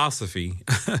philosophy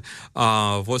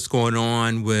of what's going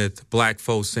on with Black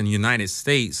folks in the United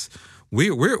States,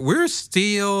 we're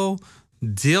still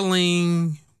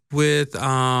dealing with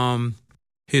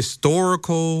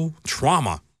historical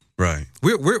trauma. Right.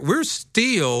 We're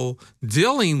still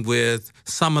dealing with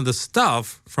some of the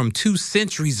stuff from 2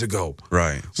 centuries ago.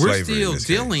 Right. We're still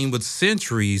dealing with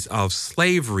centuries of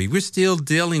slavery. We're still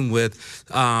dealing with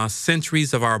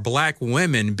centuries of our Black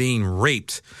women being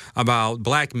raped, about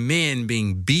Black men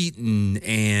being beaten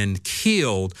and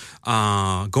killed,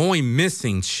 going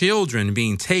missing, children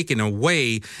being taken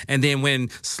away. And then when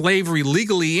slavery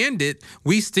legally ended,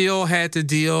 we still had to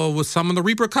deal with some of the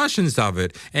repercussions of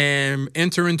it and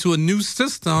enter into a new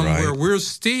system where we're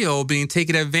still being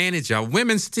taken advantage of.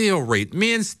 Women still raped,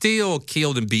 men still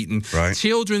killed and beaten,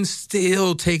 children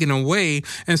still taken away.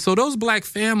 And so those Black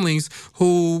families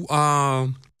who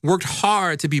worked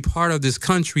hard to be part of this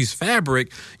country's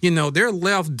fabric, they're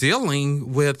left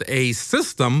dealing with a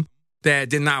system that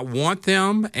did not want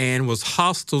them and was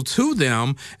hostile to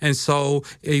them. And so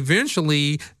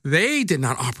eventually they did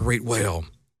not operate well.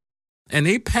 And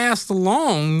they passed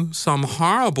along some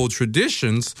horrible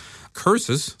traditions,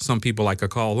 curses, some people like to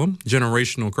call them,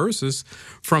 generational curses,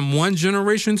 from one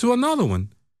generation to another one.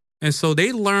 And so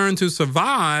they learned to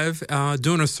survive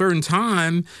during a certain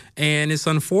time, and it's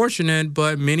unfortunate,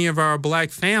 but many of our Black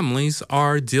families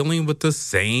are dealing with the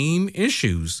same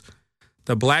issues.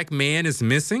 The Black man is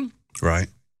missing,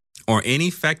 or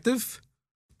ineffective,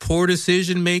 poor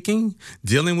decision-making,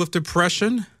 dealing with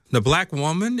depression. The Black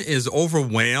woman is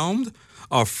overwhelmed,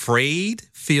 afraid,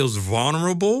 feels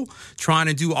vulnerable, trying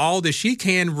to do all that she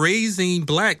can, raising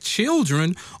black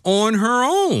children on her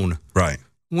own. Right.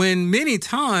 When many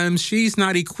times she's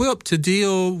not equipped to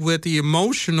deal with the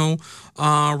emotional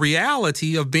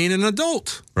reality of being an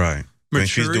adult. Right. And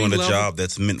she's doing a level, job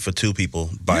that's meant for two people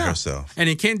by herself. And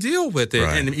he can't deal with it.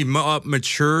 Right. And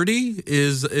maturity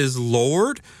is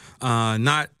lowered,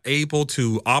 not able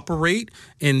to operate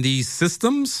in these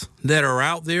systems that are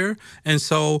out there. And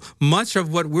so much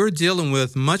of what we're dealing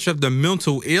with, much of the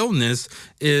mental illness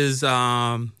is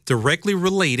directly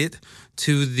related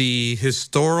to the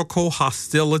historical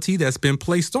hostility that's been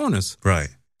placed on us. Right.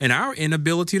 And our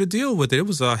inability to deal with it. It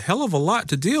was a hell of a lot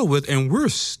to deal with, and we're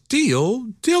still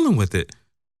dealing with it.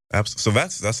 So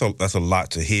that's a lot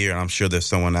to hear, and I'm sure there's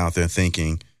someone out there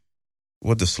thinking,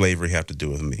 what does slavery have to do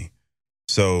with me?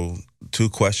 So 2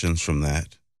 questions from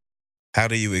that. How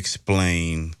do you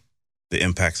explain the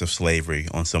impacts of slavery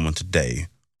on someone today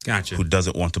who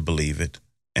doesn't want to believe it?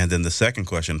 And then the second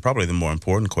question, probably the more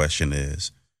important question,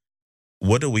 is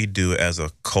what do we do as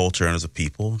a culture and as a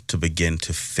people to begin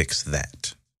to fix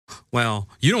that? Well,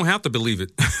 you don't have to believe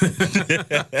it.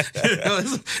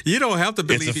 You don't have to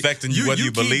believe it. It's affecting you whether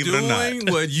you believe it or not. You keep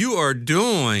doing what you are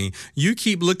doing. You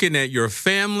keep looking at your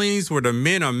families where the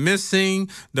men are missing.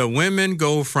 The women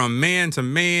go from man to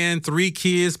man, 3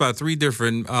 kids by 3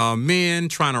 different men,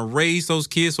 trying to raise those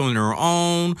kids on their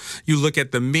own. You look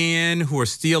at the men who are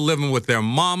still living with their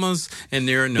mamas and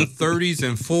they're in their 30s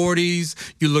and 40s.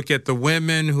 You look at the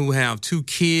women who have 2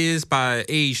 kids by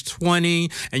age 20,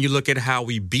 and you look at how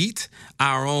we beat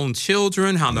our own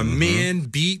children, how the men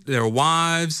beat their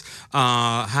wives,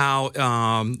 how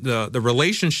the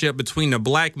relationship between the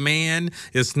black man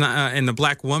is not and the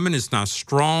black woman is not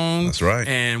strong. That's right.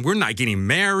 And we're not getting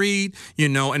married,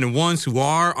 and the ones who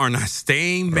are not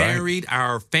staying married. Right.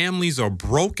 Our families are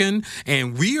broken,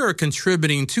 and we are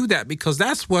contributing to that because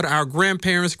that's what our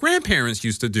grandparents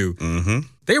used to do. Mm-hmm.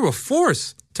 They were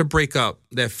forced to break up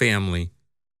their family.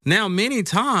 Now, many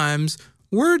times,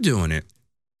 we're doing it.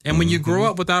 And when you grow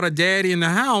up without a daddy in the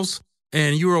house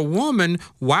and you're a woman,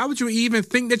 why would you even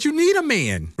think that you need a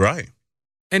man? Right.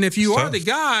 And if you are the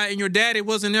guy and your daddy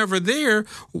wasn't ever there,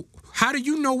 how do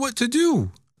you know what to do?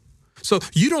 So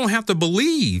you don't have to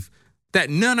believe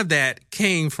that none of that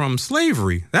came from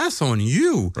slavery. That's on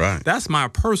you. Right. That's my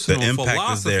personal philosophy.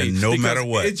 The impact is there no matter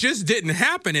what. It just didn't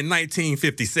happen in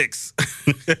 1956.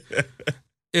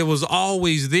 It was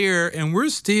always there, and we're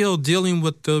still dealing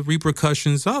with the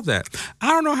repercussions of that. I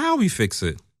don't know how we fix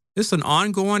it. It's an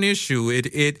ongoing issue.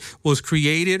 It was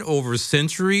created over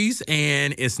centuries,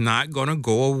 and it's not going to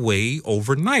go away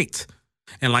overnight.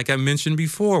 And like I mentioned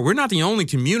before, we're not the only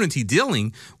community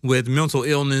dealing with mental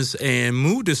illness and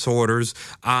mood disorders.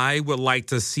 I would like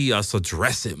to see us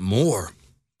address it more.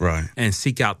 Right. And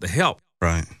seek out the help.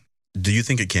 Right. Do you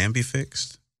think it can be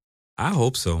fixed? I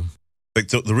hope so.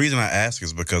 So the reason I ask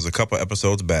is because a couple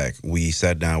episodes back, we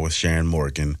sat down with Sharon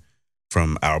Morgan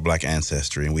from Our Black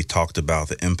Ancestry, and we talked about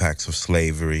the impacts of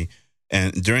slavery.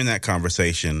 And during that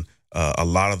conversation, a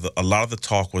lot of the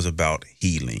talk was about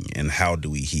healing and how do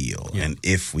we heal and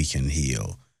if we can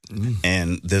heal.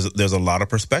 And there's a lot of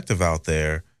perspective out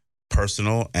there,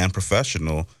 personal and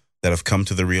professional, that have come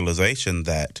to the realization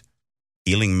that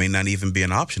healing may not even be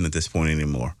an option at this point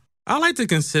anymore. I like to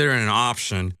consider it an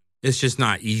option. It's just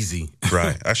not easy.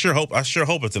 Right. I sure hope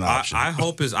it's an option.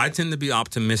 I tend to be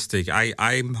optimistic.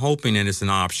 I'm hoping that it's an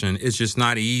option. It's just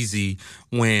not easy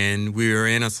when we're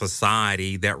in a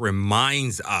society that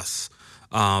reminds us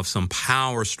of some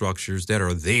power structures that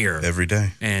are there every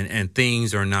day. And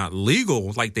things are not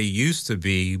legal like they used to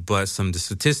be, but some of the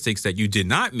statistics that you did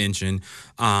not mention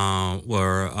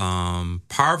were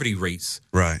poverty rates.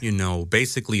 Right.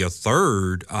 Basically a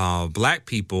third of black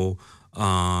people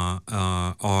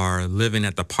are living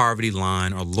at the poverty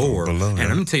line or lower. And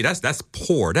let me tell you, that's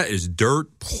poor. That is dirt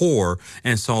poor.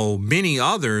 And so many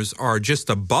others are just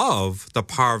above the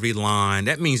poverty line.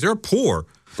 That means they're poor.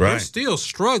 Right. They're still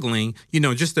struggling,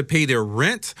 just to pay their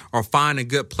rent or find a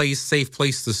good place, safe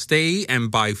place to stay and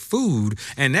buy food.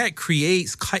 And that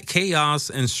creates chaos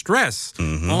and stress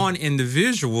on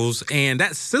individuals. And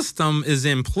that system is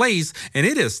in place. And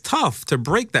it is tough to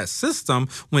break that system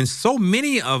when so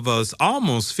many of us,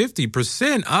 almost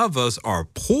 50% of us, are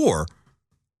poor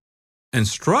and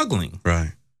struggling.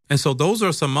 Right. And so those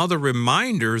are some other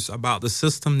reminders about the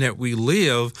system that we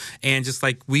live. And just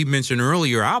like we mentioned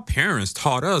earlier, our parents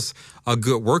taught us a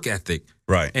good work ethic.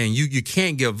 Right. And you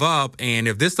can't give up. And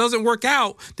if this doesn't work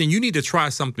out, then you need to try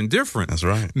something different. That's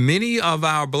right. Many of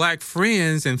our black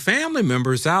friends and family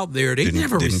members out there, they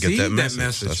never received that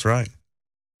message. That's right.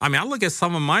 I mean, I look at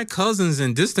some of my cousins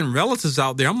and distant relatives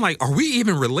out there. I'm like, are we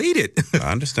even related?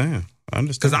 I understand.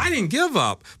 Because I didn't give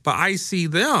up, but I see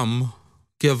them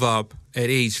give up at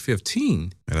age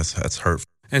 15. Yeah, that's hurtful.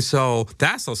 And so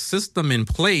that's a system in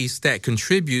place that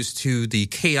contributes to the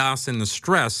chaos and the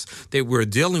stress that we're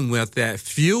dealing with that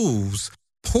fuels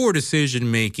poor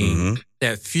decision making,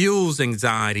 that fuels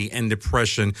anxiety and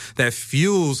depression, that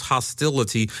fuels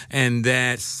hostility, and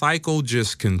that cycle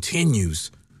just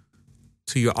continues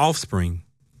to your offspring,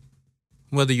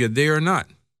 whether you're there or not.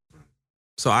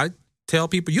 So I tell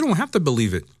people, you don't have to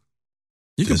believe it.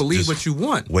 You can believe what you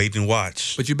want. Wait and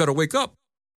watch. But you better wake up.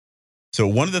 So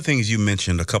one of the things you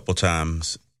mentioned a couple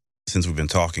times since we've been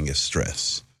talking is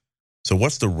stress. So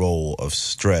what's the role of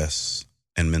stress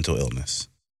and mental illness?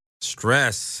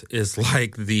 Stress is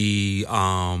like the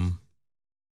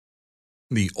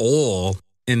oil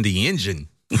in the engine.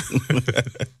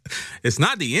 It's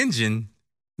not the engine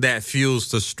that fuels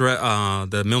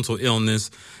the mental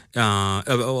illness.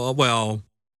 The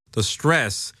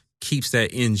stress keeps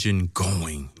that engine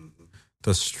going.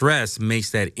 The stress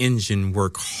makes that engine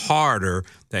work harder,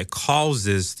 that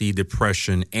causes the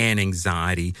depression and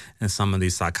anxiety and some of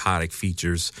these psychotic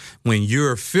features. When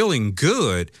you're feeling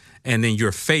good and then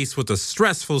you're faced with a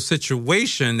stressful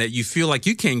situation that you feel like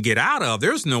you can't get out of,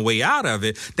 there's no way out of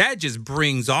it, that just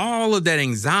brings all of that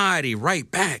anxiety right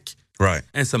back. Right.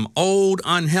 And some old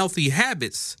unhealthy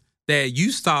habits that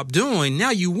you stop doing, now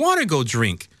you want to go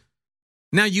drink.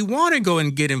 Now, you want to go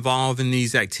and get involved in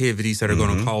these activities that are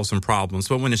going to cause some problems.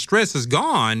 But when the stress is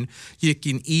gone,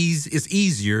 it's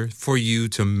easier for you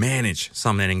to manage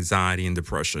some of that anxiety and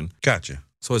depression. Gotcha.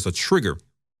 So it's a trigger.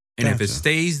 And if it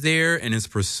stays there and it's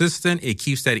persistent, it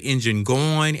keeps that engine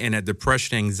going, and that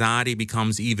depression and anxiety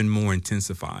becomes even more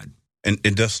intensified. And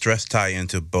does stress tie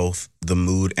into both the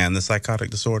mood and the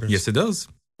psychotic disorders? Yes, it does.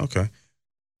 Okay.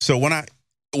 So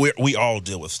we all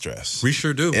deal with stress. We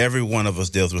sure do. Every one of us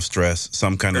deals with stress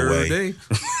some kind of way. Every day.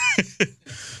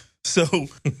 So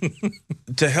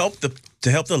to help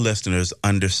the listeners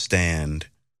understand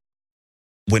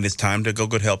when it's time to go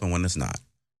get help and when it's not.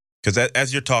 Because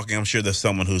as you're talking, I'm sure there's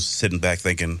someone who's sitting back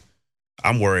thinking,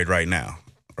 I'm worried right now.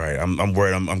 Right? I'm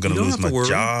worried I'm going to lose my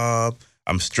job.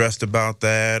 I'm stressed about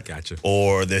that. Gotcha.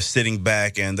 Or they're sitting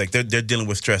back and like they're dealing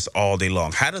with stress all day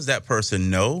long. How does that person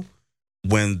know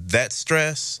when that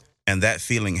stress and that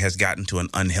feeling has gotten to an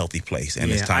unhealthy place and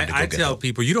it's time to go get help? I tell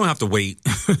people, you don't have to wait.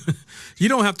 You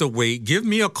don't have to wait. Give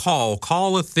me a call.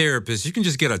 Call a therapist. You can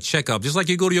just get a checkup. Just like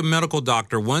you go to your medical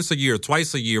doctor once a year,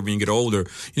 twice a year when you get older,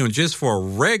 just for a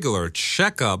regular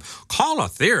checkup. Call a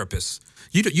therapist.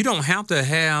 You don't have to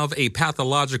have a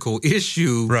pathological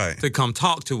issue to come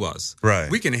talk to us. Right.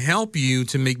 We can help you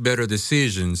to make better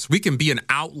decisions. We can be an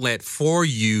outlet for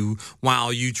you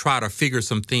while you try to figure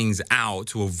some things out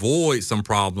to avoid some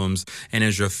problems. And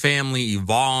as your family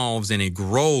evolves and it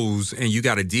grows and you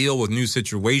got to deal with new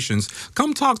situations,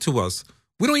 come talk to us.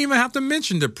 We don't even have to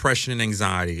mention depression and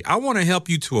anxiety. I want to help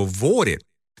you to avoid it.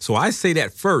 So I say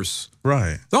that first.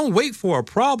 Right. Don't wait for a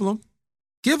problem.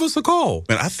 Give us a call.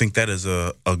 And I think that is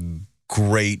a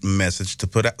great message to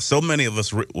put out. So many of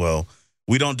us,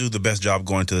 we don't do the best job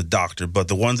going to the doctor, but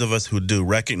the ones of us who do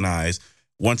recognize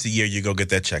once a year you go get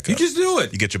that checkup. You just do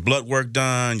it. You get your blood work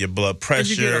done, your blood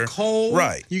pressure. And you get a cold.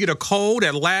 Right. You get a cold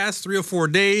that lasts 3 or 4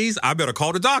 days. I better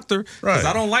call the doctor because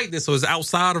I don't like this. So it's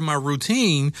outside of my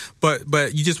routine. But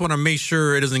you just want to make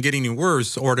sure it doesn't get any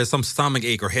worse or there's some stomach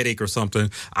ache or headache or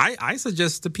something. I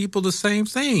suggest to people the same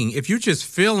thing. If you're just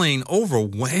feeling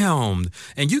overwhelmed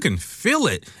and you can feel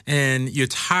it and you're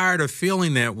tired of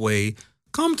feeling that way,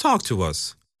 come talk to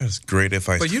us. That's great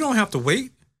advice. But you don't have to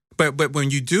wait. But when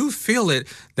you do feel it,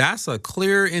 that's a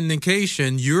clear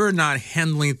indication you're not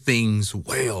handling things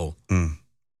well. So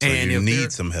and you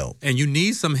need some help. And you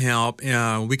need some help.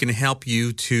 We can help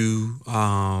you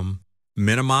to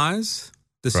minimize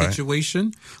the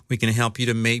situation. We can help you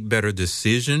to make better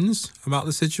decisions about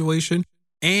the situation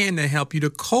and to help you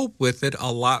to cope with it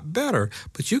a lot better.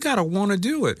 But you got to want to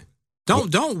do it.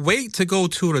 Don't wait to go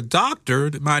to the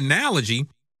doctor. My analogy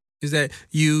is that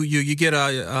you get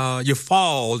you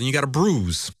fall and you got a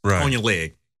bruise on your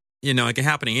leg. It can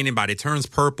happen to anybody. It turns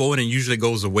purple and it usually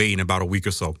goes away in about a week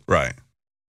or so. Right.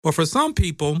 But for some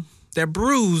people, that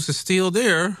bruise is still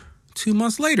there 2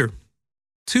 months later.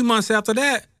 2 months after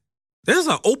that, there's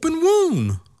an open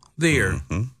wound there.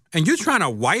 Mm-hmm. And you're trying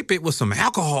to wipe it with some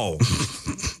alcohol.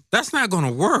 That's not going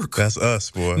to work. That's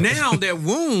us, boy. Now that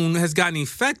wound has gotten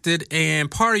infected and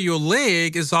part of your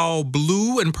leg is all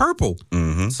blue and purple.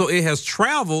 Mm-hmm. So it has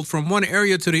traveled from one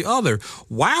area to the other.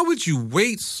 Why would you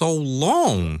wait so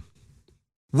long?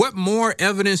 What more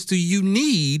evidence do you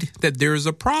need that there is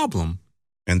a problem?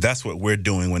 And that's what we're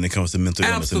doing when it comes to mental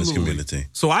illness in this community.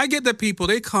 So I get the people,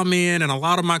 they come in, and a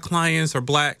lot of my clients are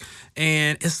Black,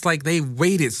 and it's like they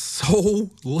waited so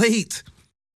late.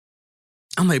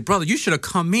 I'm like, brother, you should have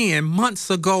come in months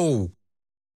ago,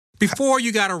 before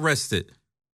you got arrested,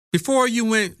 before you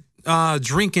went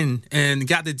drinking and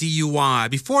got the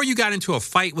DUI, before you got into a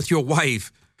fight with your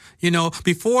wife,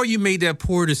 before you made that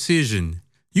poor decision.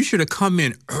 You should have come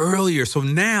in earlier. So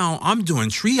now I'm doing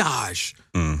triage.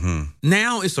 Mm-hmm.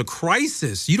 Now it's a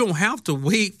crisis. You don't have to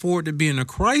wait for it to be in a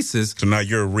crisis. So now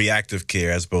you're reactive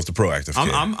care as opposed to proactive care.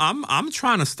 I'm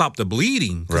trying to stop the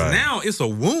bleeding. Because now it's a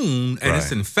wound and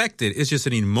it's infected. It's just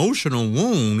an emotional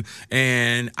wound.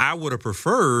 And I would have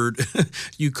preferred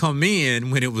you come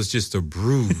in when it was just a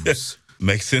bruise.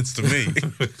 Makes sense to me.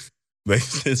 Makes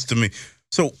sense to me.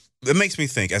 So it makes me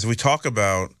think, as we talk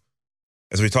about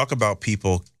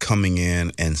people coming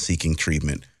in and seeking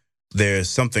treatment, there's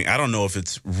something, I don't know if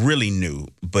it's really new,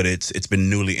 but it's been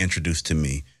newly introduced to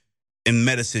me. In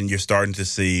medicine, you're starting to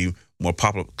see more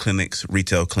pop-up clinics,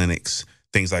 retail clinics,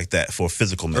 things like that for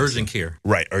physical medicine. Urgent care.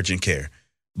 Right, urgent care.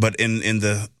 But in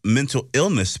the mental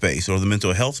illness space or the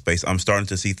mental health space, I'm starting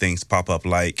to see things pop up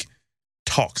like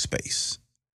Talkspace.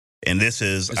 And this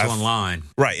is... It's online.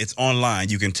 Right, it's online.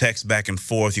 You can text back and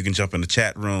forth. You can jump in the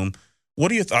chat room. What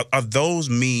do you are those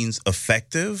means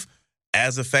effective,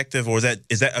 or is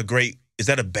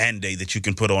that a Band-Aid that you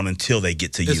can put on until they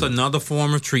get to you? It's another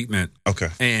form of treatment. Okay.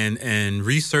 And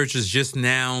research is just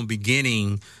now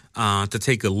beginning to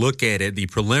take a look at it. The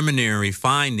preliminary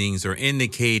findings are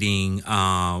indicating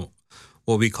what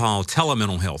we call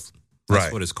telemental health.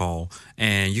 That's what it's called.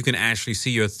 And you can actually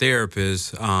see your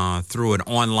therapist through an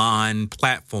online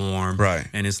platform. Right.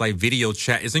 And it's like video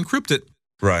chat. It's encrypted.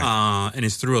 Right. And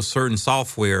it's through a certain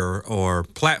software or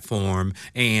platform,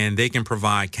 and they can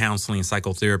provide counseling and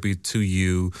psychotherapy to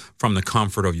you from the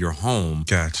comfort of your home.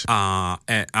 Gotcha.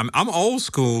 And I'm old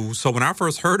school, so when I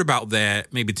first heard about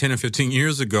that maybe 10 or 15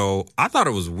 years ago, I thought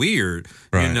it was weird,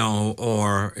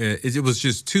 or it was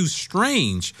just too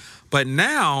strange. But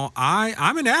now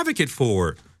I'm an advocate for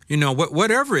it.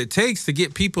 Whatever it takes to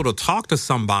get people to talk to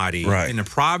somebody in the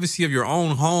privacy of your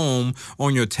own home,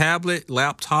 on your tablet,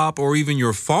 laptop, or even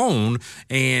your phone.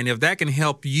 And if that can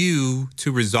help you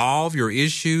to resolve your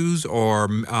issues or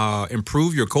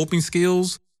improve your coping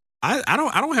skills, I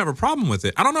don't have a problem with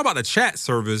it. I don't know about the chat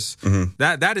service. Mm-hmm.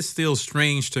 That is still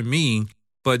strange to me.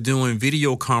 But doing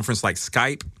video conference like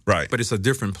Skype, but it's a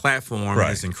different platform,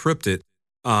 and it's encrypted.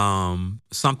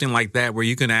 Something like that where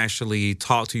you can actually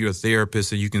talk to your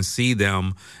therapist and you can see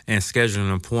them and schedule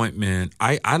an appointment.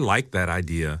 I like that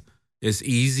idea. It's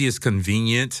easy, it's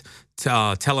convenient.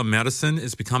 Telemedicine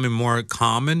is becoming more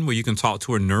common where you can talk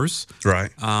to a nurse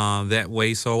that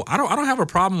way. So I don't have a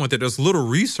problem with it. There's little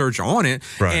research on it,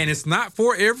 and it's not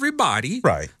for everybody.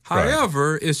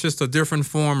 However, it's just a different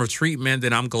form of treatment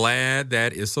that I'm glad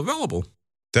that it's available.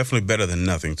 Definitely better than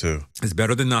nothing, too. It's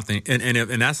better than nothing,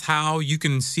 and that's how you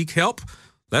can seek help.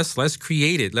 Let's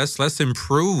create it. Let's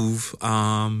improve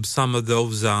some of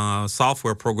those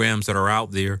software programs that are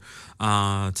out there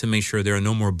to make sure there are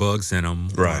no more bugs in them.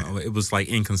 It was like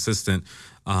inconsistent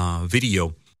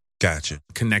video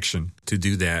connection to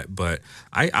do that, but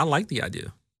I like the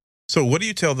idea. So, what do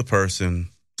you tell the person?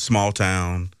 Small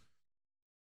town,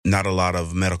 not a lot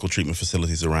of medical treatment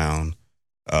facilities around.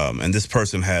 And this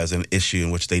person has an issue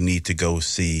in which they need to go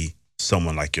see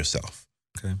someone like yourself.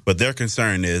 Okay. But their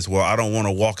concern is, well, I don't want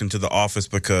to walk into the office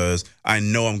because I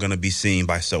know I'm going to be seen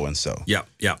by so-and-so.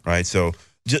 Yeah. Right? So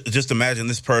just imagine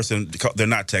this person, they're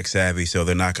not tech savvy, so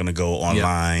they're not going to go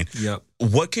online. Yep.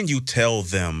 What can you tell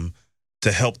them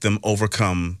to help them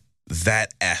overcome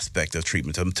that aspect of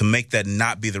treatment, to make that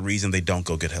not be the reason they don't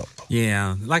go get help?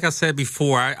 Yeah. Like I said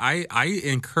before, I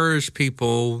encourage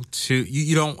people to,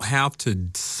 you don't have to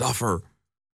suffer.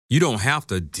 You don't have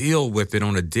to deal with it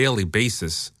on a daily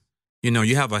basis.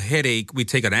 You have a headache, we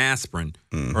take an aspirin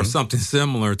or something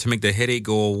similar to make the headache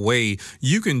go away.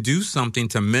 You can do something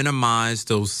to minimize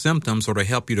those symptoms or to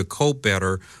help you to cope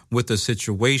better with the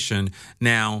situation.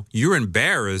 Now, you're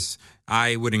embarrassed.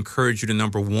 I would encourage you to,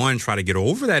 number one, try to get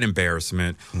over that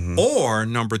embarrassment, or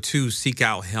number two, seek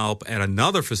out help at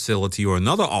another facility or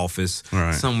another office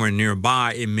somewhere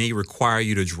nearby. It may require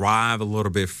you to drive a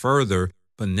little bit further,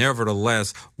 but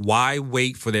nevertheless, why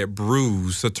wait for that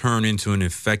bruise to turn into an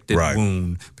infected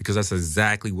wound? Because that's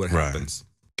exactly what happens.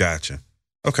 Gotcha.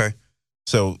 Okay.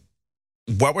 So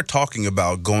while we're talking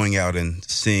about going out and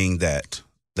seeing that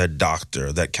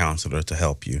doctor, that counselor to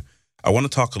help you, I want to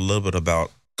talk a little bit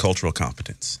about cultural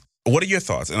competence. What are your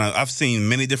thoughts? And I've seen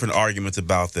many different arguments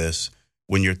about this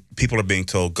when people are being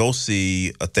told, go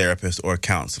see a therapist or a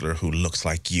counselor who looks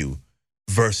like you,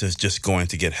 versus just going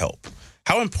to get help?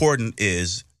 How important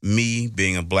is me,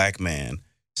 being a Black man,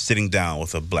 sitting down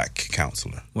with a Black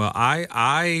counselor? Well,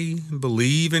 I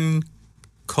believe in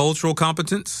cultural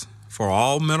competence for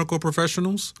all medical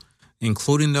professionals,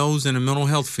 including those in the mental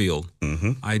health field.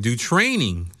 Mm-hmm. I do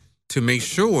training to make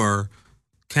sure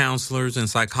counselors and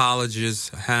psychologists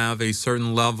have a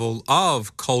certain level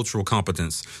of cultural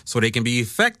competence so they can be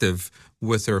effective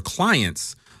with their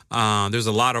clients. There's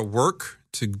a lot of work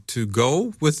to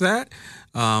go with that,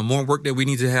 more work that we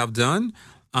need to have done.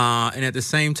 And at the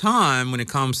same time, when it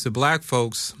comes to Black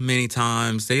folks, many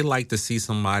times they like to see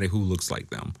somebody who looks like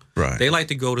them. Right. They like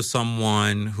to go to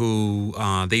someone who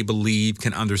they believe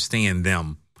can understand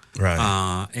them.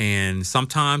 Right. And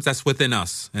sometimes that's within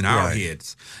us, in our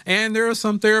heads. And there are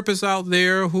some therapists out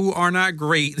there who are not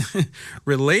great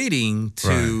relating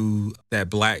to that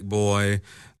Black boy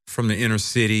from the inner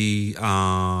city,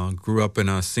 grew up in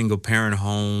a single parent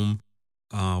home,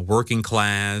 working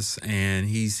class, and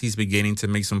he's beginning to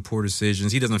make some poor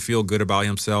decisions. He doesn't feel good about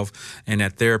himself. And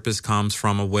that therapist comes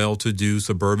from a well-to-do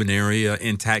suburban area,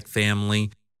 intact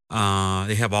family.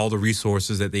 They have all the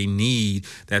resources that they need.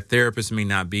 That therapist may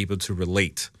not be able to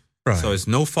relate. Right. So it's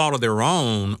no fault of their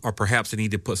own, or perhaps they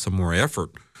need to put some more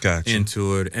effort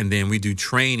into it. And then we do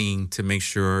training to make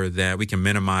sure that we can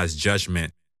minimize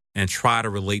judgment and try to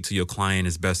relate to your client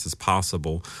as best as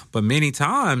possible. But many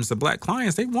times the Black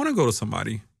clients, they want to go to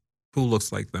somebody who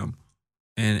looks like them.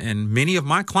 And many of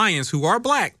my clients who are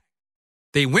Black,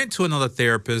 they went to another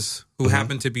therapist who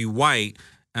happened to be white,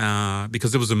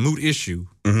 because there was a mood issue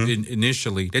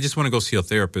initially. They just want to go see a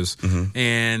therapist.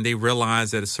 And they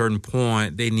realize at a certain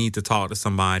point they need to talk to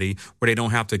somebody where they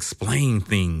don't have to explain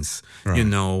things,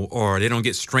 or they don't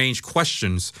get strange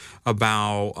questions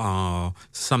about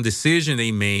some decision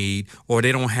they made, or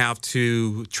they don't have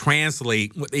to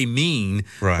translate what they mean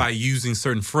by using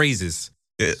certain phrases.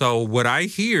 So what I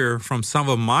hear from some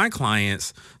of my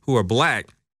clients who are Black,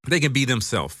 they can be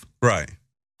themselves. Right.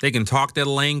 They can talk their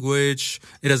language.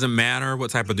 It doesn't matter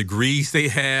what type of degrees they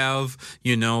have.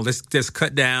 Let's just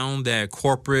cut down that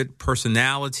corporate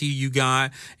personality you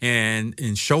got and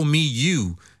show me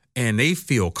you. And they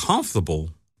feel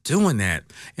comfortable doing that.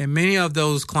 And many of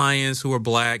those clients who are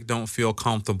Black don't feel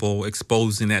comfortable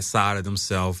exposing that side of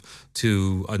themselves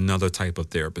to another type of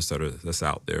therapist that's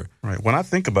out there. Right. When I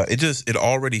think about it, it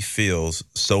already feels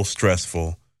so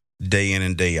stressful day in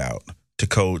and day out to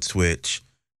code switch,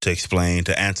 to explain,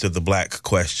 to answer the Black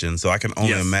question. So I can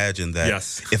only imagine that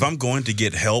if I'm going to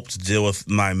get help to deal with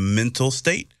my mental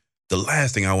state, the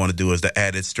last thing I want to do is the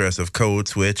added stress of code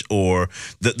switch, or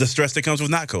the stress that comes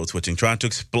with not code switching, trying to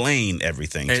explain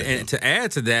everything. And to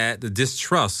add to that, the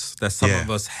distrust that some of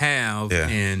us have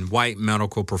in white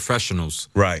medical professionals,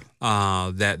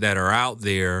 that are out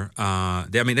there. My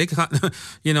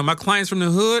clients from the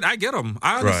hood, I get them.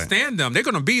 I understand them. They're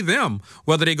going to be them,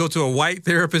 whether they go to a white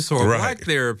therapist or a Black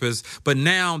therapist. But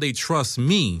now they trust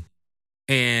me.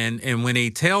 And when they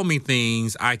tell me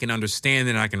things, I can understand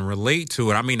it and I can relate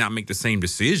to it. I may not make the same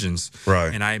decisions.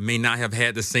 Right. And I may not have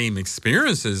had the same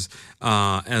experiences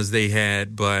as they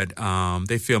had, but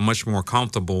they feel much more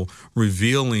comfortable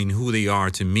revealing who they are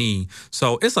to me.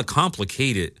 So it's a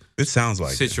complicated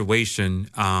situation.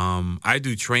 I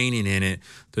do training in it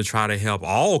to try to help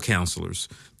all counselors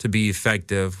to be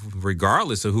effective,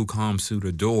 regardless of who comes through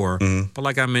the door. But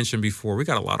like I mentioned before, we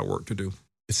got a lot of work to do.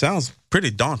 It sounds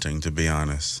pretty daunting, to be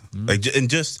honest.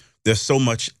 There's so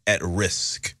much at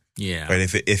risk. Yeah. Right.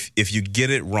 If you get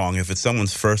it wrong, if it's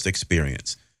someone's first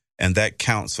experience, and that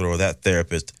counselor or that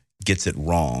therapist gets it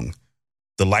wrong,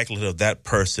 the likelihood of that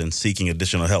person seeking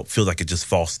additional help feels like it just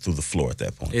falls through the floor at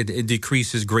that point. It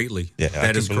decreases greatly. Yeah,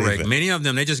 that is correct. Many of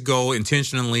them, they just go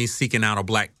intentionally seeking out a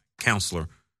Black counselor.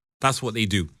 That's what they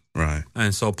do. Right.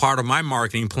 And so part of my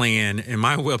marketing plan and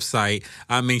my website,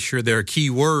 I make sure there are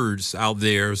keywords out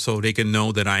there so they can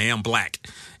know that I am Black,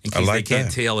 in case they can't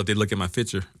tell if they look at my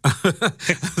picture.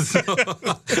 So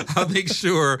I'll make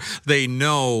sure they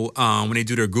know when they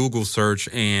do their Google search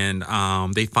and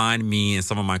they find me and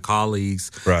some of my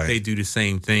colleagues, they do the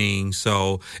same thing.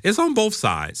 So it's on both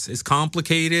sides. It's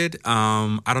complicated.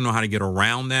 I don't know how to get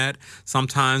around that.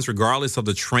 Sometimes, regardless of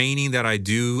the training that I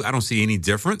do, I don't see any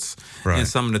difference in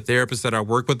some of the therapists that I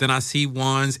work with. Then I see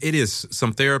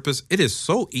some therapists, it is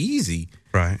so easy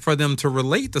for them to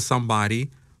relate to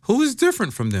somebody who is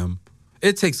different from them.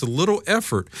 It takes a little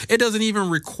effort. It doesn't even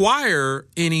require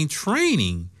any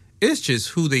training. It's just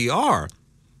who they are.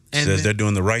 And says they're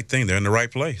doing the right thing. They're in the right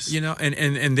place. And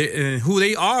who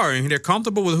they are, and they're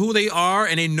comfortable with who they are,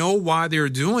 and they know why they're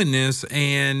doing this,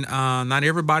 and not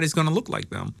everybody's going to look like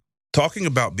them. Talking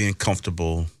about being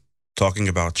comfortable, talking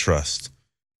about trust,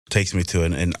 takes me to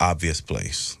an obvious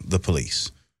place, the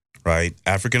police, right?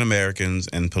 African Americans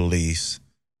and police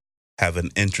have an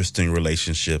interesting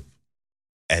relationship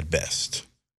at best.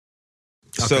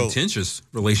 A contentious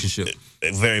relationship.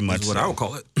 Very much is what I would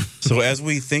call it. So as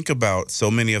we think about so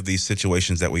many of these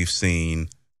situations that we've seen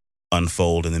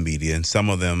unfold in the media, and some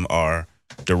of them are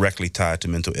directly tied to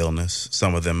mental illness.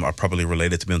 Some of them are probably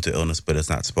related to mental illness, but it's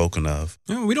not spoken of.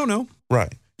 Yeah, we don't know.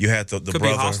 Right. You had the Could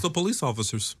brother. be hostile police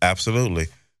officers. Absolutely.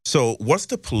 So what's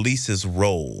the police's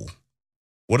role?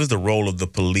 What is the role of the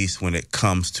police when it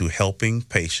comes to helping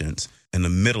patients in the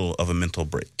middle of a mental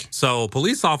break? So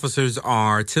police officers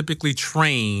are typically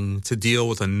trained to deal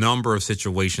with a number of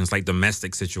situations, like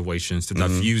domestic situations, to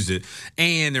diffuse it.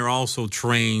 And they're also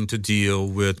trained to deal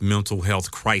with mental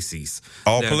health crises.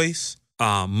 All police?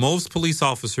 Most police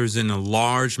officers in the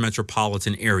large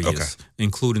metropolitan areas,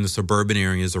 including the suburban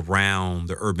areas around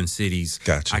the urban cities.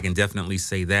 Gotcha. I can definitely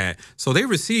say that. So they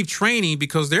receive training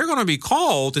because they're going to be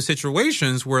called to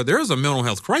situations where there's a mental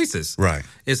health crisis. Right.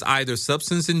 It's either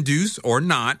substance-induced or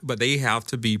not, but they have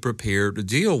to be prepared to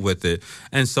deal with it.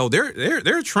 And so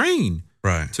they're trained.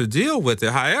 Right. To deal with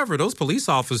it. However, those police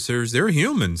officers, they're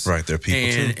humans. Right. They're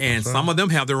people too. And some of them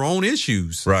have their own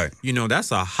issues. Right. You know, that's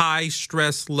a high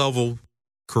stress level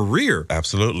career.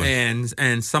 Absolutely.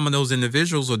 And some of those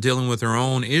individuals are dealing with their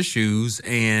own issues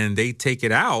and they take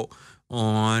it out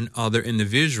on other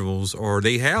individuals, or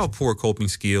they have poor coping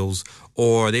skills,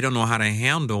 or they don't know how to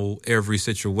handle every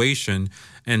situation.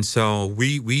 And so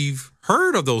we've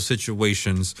heard of those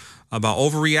situations about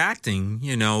overreacting,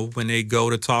 you know, when they go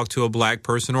to talk to a black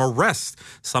person or arrest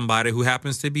somebody who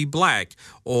happens to be black,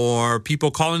 or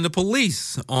people calling the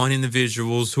police on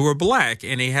individuals who are black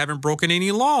and they haven't broken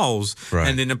any laws. Right.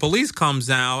 And then the police comes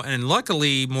out, and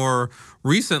luckily more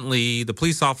recently, the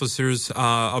police officers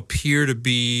appear to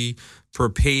be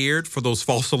prepared for those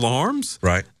false alarms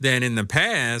than in the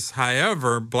past.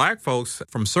 However, black folks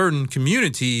from certain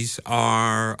communities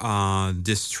are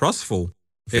distrustful.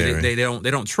 They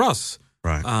don't trust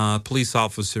police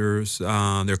officers.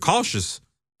 They're cautious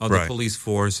of the police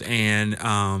force,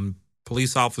 and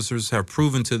police officers have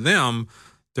proven to them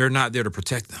they're not there to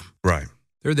protect them. Right.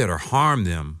 They're there to harm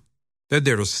them. They're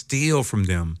there to steal from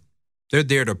them. They're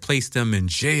there to place them in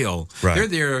jail. Right. They're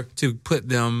there to put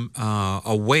them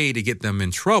away to get them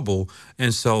in trouble.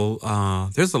 And so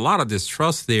there's a lot of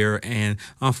distrust there. And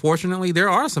unfortunately, there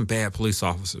are some bad police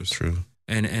officers. True.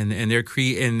 And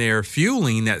they're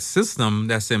fueling that system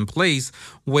that's in place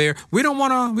where we don't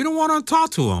want to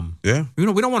talk to them. Yeah. We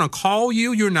don't want to call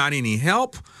you. You're not any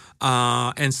help.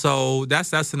 And so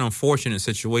that's an unfortunate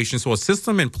situation. So a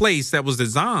system in place that was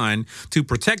designed to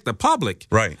protect the public.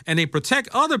 Right. And they protect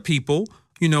other people,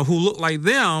 you know, who look like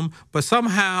them, but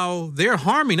somehow they're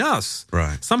harming us.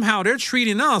 Right. Somehow they're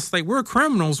treating us like we're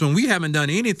criminals when we haven't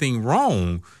done anything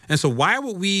wrong. And so why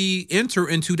would we enter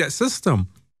into that system?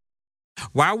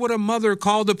 Why would a mother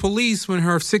call the police when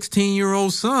her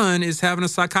 16-year-old son is having a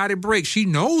psychotic break? She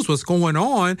knows what's going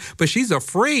on, but she's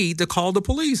afraid to call the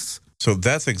police. So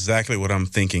that's exactly what I'm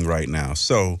thinking right now.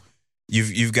 So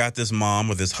you've got this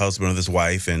mom or this husband or this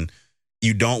wife, and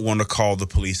you don't want to call the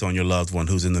police on your loved one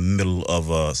who's in the middle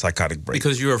of a psychotic break.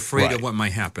 Because you're afraid of what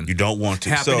might happen. You don't want to.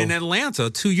 Happened in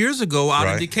Atlanta 2 years ago out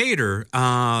in Decatur.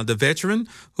 The veteran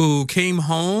who came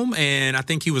home, and I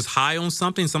think he was high on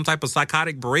something, some type of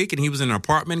psychotic break, and he was in an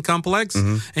apartment complex,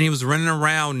 and he was running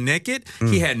around naked.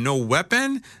 He had no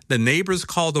weapon. The neighbors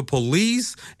called the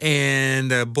police, and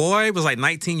the boy was like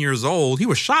 19 years old. He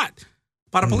was shot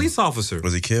by the police officer.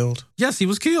 Was he killed? Yes, he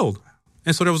was killed.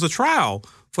 And so there was a trial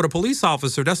for the police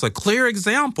officer. That's a clear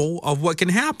example of what can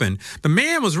happen. The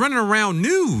man was running around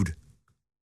nude,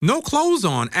 no clothes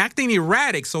on, acting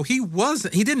erratic. So he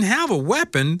didn't have a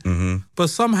weapon, but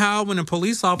somehow when the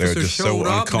police officer showed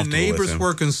up and the neighbors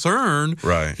were concerned,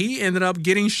 he ended up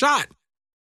getting shot.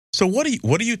 So what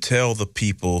do you tell the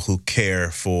people who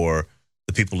care for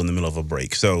the people in the middle of a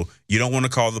break? So you don't want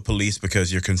to call the police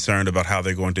because you're concerned about how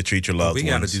they're going to treat your loved ones. We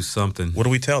got to do something. What do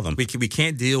we tell them? We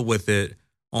can't deal with it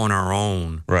on our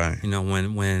own. Right. You know,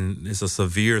 when it's a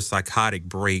severe psychotic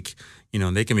break, you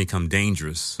know, they can become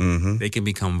dangerous. They can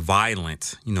become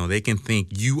violent. You know, they can think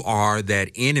you are that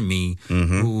enemy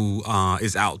who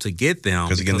is out to get them.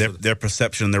 Because again, their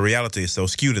perception, their reality is so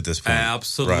skewed at this point.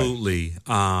 Absolutely.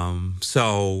 Right.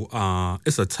 So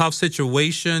it's a tough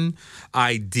situation.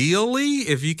 Ideally,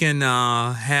 if you can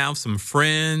have some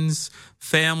friends,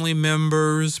 family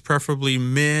members, preferably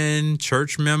men,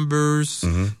 church members,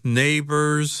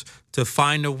 neighbors, to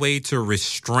find a way to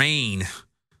restrain.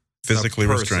 Physically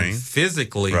restrain.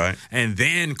 Physically, and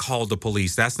then call the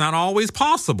police. That's not always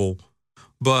possible.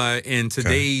 But in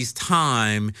today's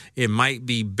time, it might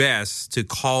be best to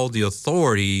call the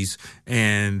authorities,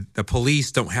 and the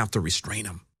police don't have to restrain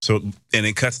them. So, and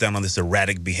it cuts down on this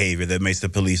erratic behavior that makes the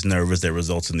police nervous that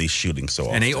results in these shootings so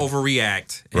often. And they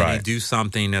overreact, and they do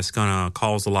something that's going to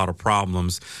cause a lot of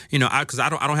problems. You know, because I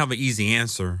don't have an easy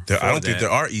answer. I don't think there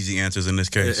are easy answers in this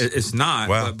case. It's not.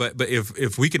 Wow. But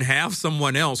if we can have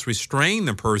someone else restrain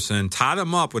the person, tie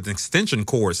them up with an extension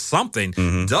cord, something,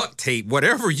 duct tape,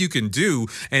 whatever you can do,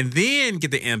 and then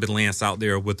get the ambulance out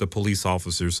there with the police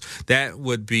officers, that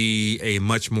would be a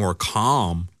much more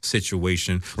calm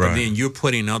situation. But then you're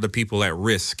putting other people at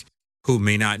risk who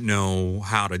may not know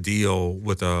how to deal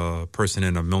with a person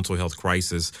in a mental health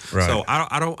crisis. Right. So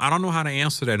I don't know how to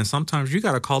answer that. And sometimes you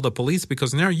got to call the police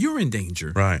because now you're in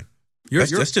danger. Right.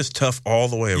 That's just tough all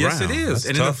the way around. Yes, it is.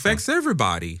 And it affects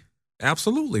everybody.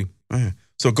 Absolutely. Right.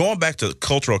 So going back to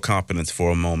cultural competence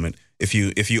for a moment, if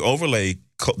you overlay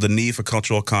the need for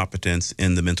cultural competence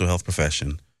in the mental health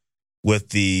profession with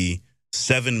the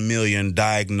 7 million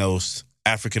diagnosed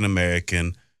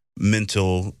African-American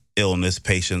mental illness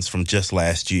patients from just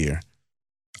last year,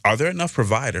 are there enough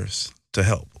providers to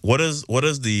help? What is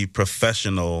the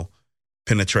professional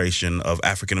penetration of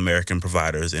African-American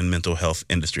providers in mental health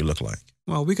industry look like?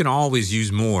 Well, we can always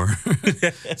use more.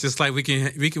 Just like we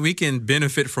can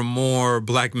benefit from more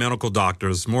Black medical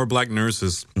doctors, more Black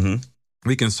nurses.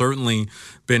 We can certainly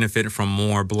benefit from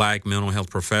more Black mental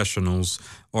health professionals,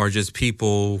 or just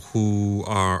people who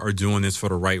are doing this for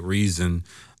the right reason.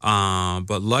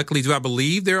 But luckily, do I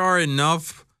believe there are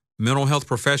enough mental health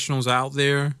professionals out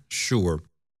there? Sure.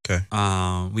 Okay.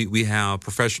 We have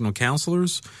professional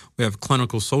counselors, we have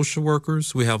clinical social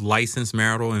workers, we have licensed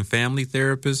marital and family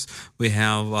therapists, we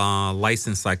have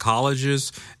licensed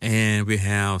psychologists, and we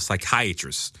have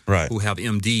psychiatrists who have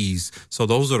MDs. So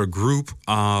those are the group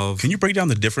of... Can you break down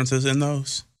the differences in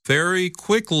those? Very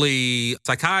quickly,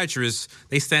 psychiatrists,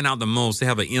 they stand out the most. They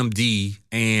have an MD,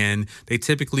 and they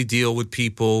typically deal with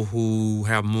people who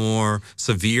have more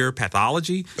severe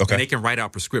pathology, and they can write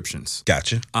out prescriptions.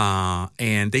 Gotcha.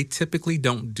 And they typically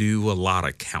don't do a lot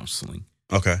of counseling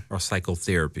or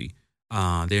psychotherapy.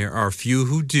 There are a few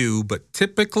who do, but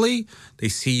typically they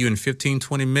see you in 15,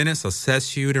 20 minutes,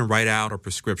 assess you, and write out a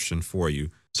prescription for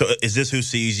you. So is this who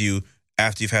sees you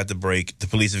after you've had the break, the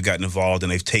police have gotten involved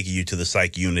and they've taken you to the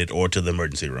psych unit or to the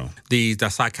emergency room? The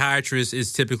psychiatrist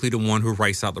is typically the one who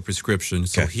writes out the prescription.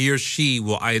 So he or she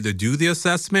will either do the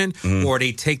assessment or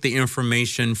they take the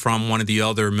information from one of the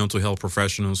other mental health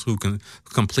professionals who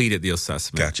completed the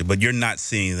assessment. Gotcha. But you're not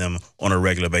seeing them on a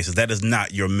regular basis. That is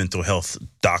not your mental health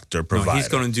doctor provider. No, he's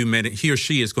going to do he or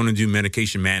she is going to do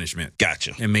medication management.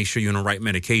 Gotcha. And make sure you're on the right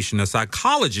medication. A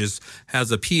psychologist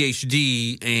has a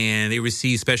PhD and they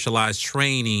receive specialized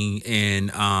training in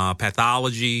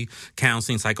pathology,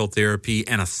 counseling, psychotherapy,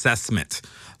 and assessment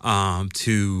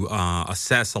to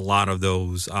assess a lot of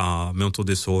those mental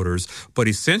disorders. But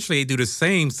essentially, they do the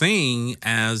same thing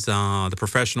as the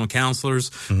professional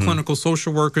counselors. Clinical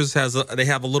social workers they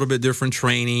have a little bit different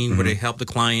training where they help the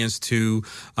clients to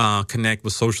connect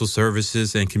with social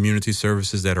services and community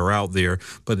services that are out there.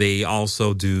 But they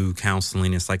also do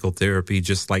counseling and psychotherapy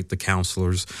just like the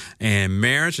counselors. And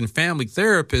marriage and family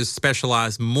therapists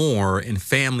specialize more in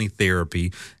family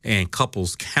therapy and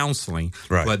couples counseling.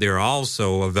 Right. But they're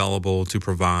also available to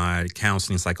provide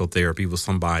counseling, psychotherapy with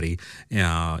somebody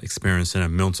experiencing a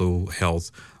mental health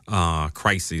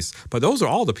crisis. But those are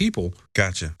all the people.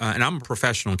 Gotcha. And I'm a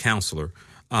professional counselor.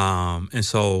 And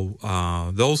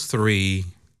so those three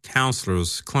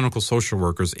counselors, clinical social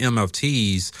workers,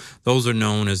 MFTs, those are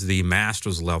known as the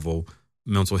master's level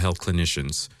mental health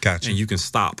clinicians. Gotcha. And you can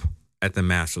stop at the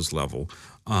master's level.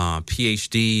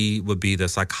 PhD would be the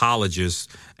psychologist,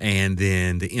 and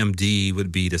then the MD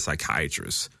would be the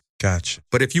psychiatrist. Gotcha.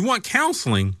 But if you want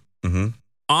counseling,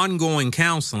 ongoing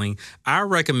counseling, I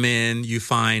recommend you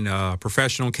find a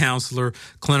professional counselor,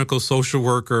 clinical social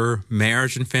worker,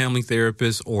 marriage and family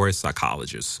therapist, or a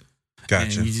psychologist.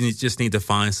 Gotcha. And you just need to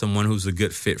find someone who's a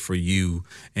good fit for you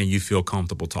and you feel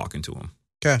comfortable talking to them.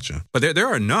 Gotcha. But there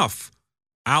are enough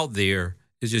out there.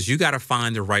 It's just you got to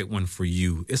find the right one for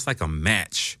you. It's like a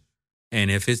match.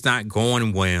 And if it's not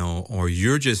going well or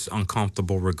you're just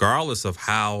uncomfortable, regardless of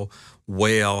how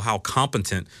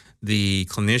competent the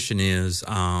clinician is,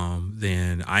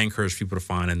 then I encourage people to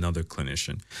find another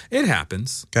clinician. It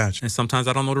happens. Gotcha. And sometimes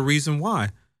I don't know the reason why.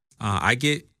 I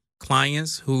get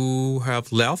clients who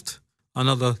have left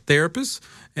another therapist.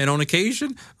 And on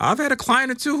occasion, I've had a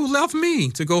client or two who left me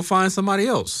to go find somebody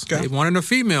else. Okay. They wanted a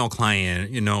female client,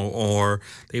 or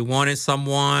they wanted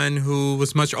someone who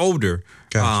was much older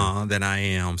than I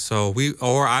am. So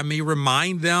or I may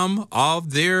remind them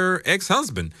of their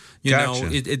ex-husband. You know,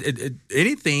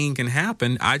 anything can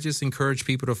happen. I just encourage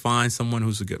people to find someone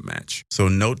who's a good match. So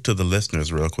note to the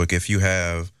listeners real quick, if you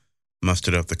have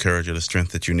mustered up the courage or the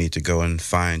strength that you need to go and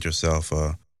find yourself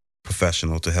a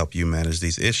professional to help you manage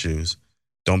these issues,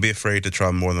 don't be afraid to try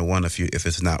more than one if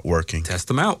it's not working. Test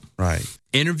them out. Right.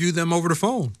 Interview them over the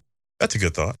phone. That's a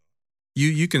good thought.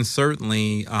 You can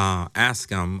certainly ask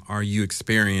them, are you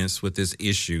experienced with this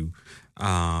issue?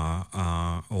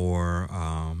 Or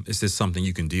is this something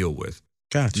you can deal with?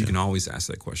 Gotcha. You can always ask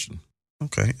that question.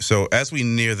 Okay. So as we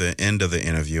near the end of the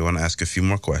interview, I want to ask a few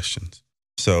more questions.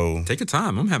 So take your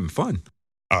time. I'm having fun.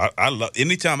 I love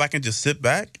anytime I can just sit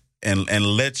back and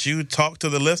let you talk to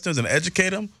the listeners and educate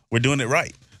them. We're doing it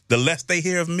right. The less they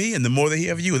hear of me and the more they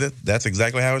hear of you, that's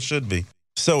exactly how it should be.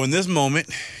 So in this moment,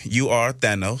 you are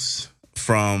Thanos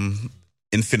from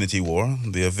Infinity War,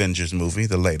 the Avengers movie,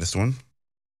 the latest one.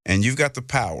 And you've got the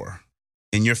power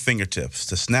in your fingertips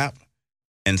to snap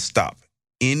and stop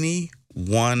any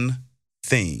one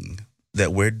thing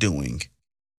that we're doing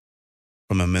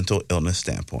from a mental illness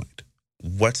standpoint.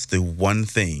 What's the one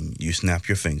thing you snap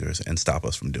your fingers and stop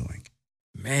us from doing?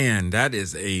 Man, that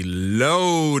is a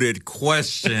loaded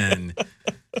question.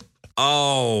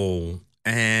 And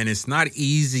it's not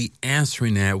easy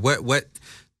answering that. What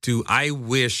do I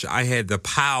wish I had the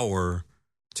power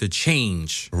to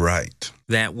change? Right.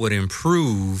 That would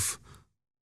improve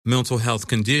mental health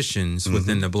conditions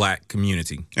within the Black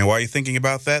community. And while you're thinking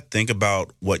about that, think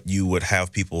about what you would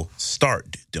have people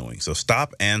start doing. So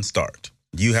stop and start.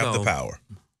 You have the power.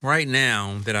 Right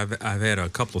now that I've had a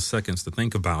couple of seconds to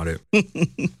think about it,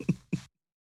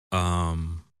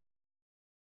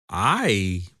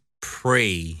 I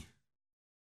pray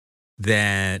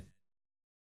that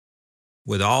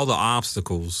with all the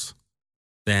obstacles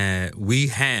that we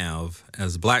have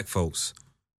as Black folks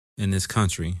in this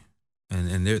country,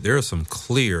 and there are some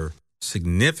clear,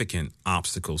 significant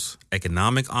obstacles,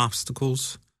 economic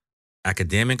obstacles,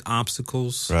 academic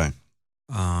obstacles, right,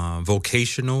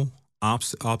 vocational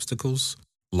obstacles,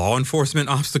 law enforcement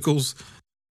obstacles.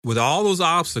 With all those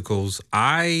obstacles,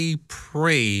 I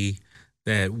pray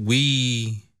that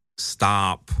we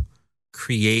stop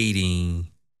creating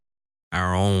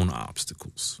our own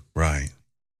obstacles. Right.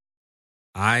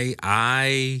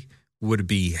 I would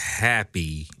be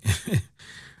happy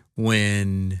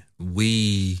when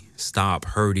we stop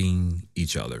hurting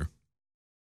each other.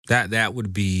 That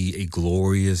would be a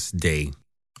glorious day.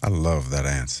 I love that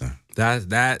answer.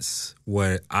 That's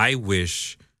what I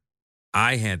wish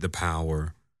I had the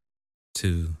power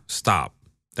to stop.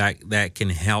 That can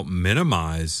help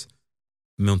minimize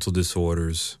mental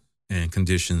disorders and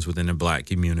conditions within the Black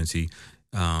community.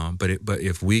 But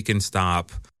if we can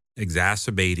stop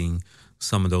exacerbating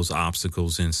some of those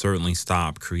obstacles and certainly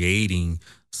stop creating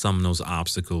some of those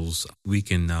obstacles, we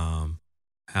can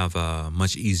have a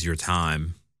much easier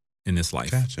time in this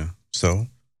life. Gotcha. So,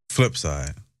 flip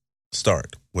side,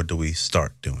 start. What do we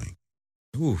start doing?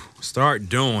 Start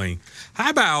doing. How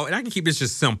about, and I can keep this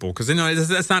just simple because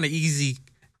that's not an easy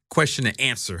question to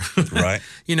answer. Right.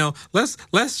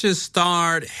 Let's just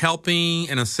start helping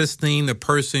and assisting the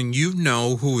person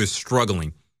who is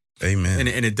struggling. Amen.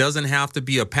 And it doesn't have to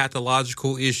be a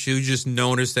pathological issue. Just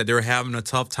notice that they're having a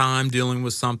tough time dealing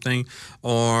with something,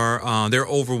 or they're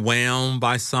overwhelmed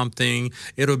by something.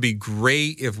 It'll be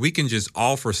great if we can just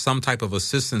offer some type of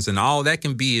assistance. And all that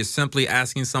can be is simply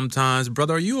asking sometimes,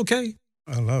 brother, are you okay?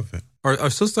 I love it.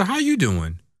 Or sister, how you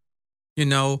doing?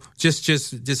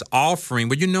 Just offering.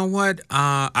 But you know what?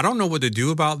 I don't know what to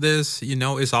do about this.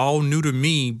 It's all new to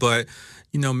me. But,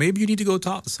 maybe you need to go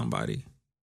talk to somebody.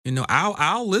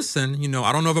 I'll listen.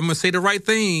 I don't know if I'm going to say the right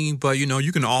thing, but,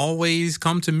 you can always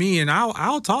come to me and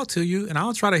I'll talk to you and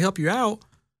I'll try to help you out.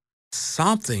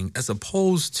 Something as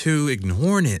opposed to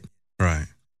ignoring it. Right.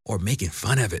 Or making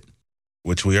fun of it.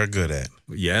 Which we are good at.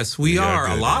 Yes, we are.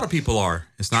 A lot of people are.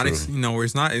 It's not, it's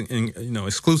not,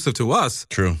 exclusive to us.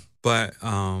 True. But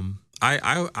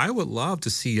I would love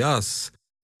to see us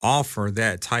offer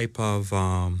that type of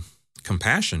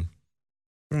compassion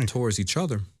towards each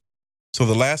other. So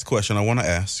the last question I want to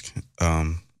ask,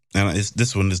 and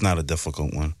this one is not a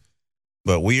difficult one,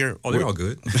 but they're all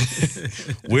good.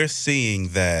 We're seeing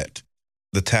that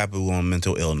the taboo on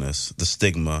mental illness, the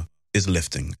stigma, is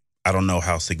lifting. I don't know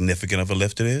how significant of a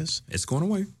lift it is. It's going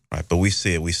away. Right, but we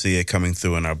see it. We see it coming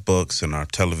through in our books and our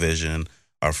television,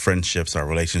 our friendships, our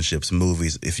relationships,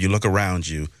 movies. If you look around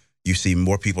you, You see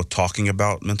more people talking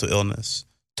about mental illness,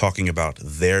 talking about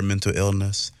their mental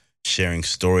illness, sharing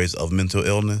stories of mental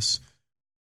illness.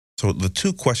 So the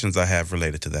two questions I have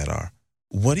related to that are,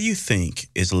 what do you think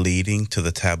is leading to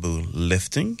the taboo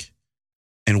lifting?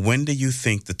 And when do you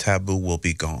think the taboo will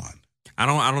be gone? I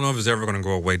don't know if it's ever going to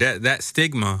go away. That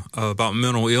stigma about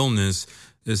mental illness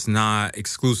is not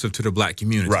exclusive to the Black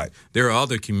community. Right. There are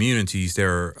other communities that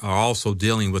are also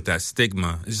dealing with that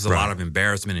stigma. There's just a lot of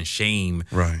embarrassment and shame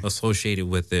associated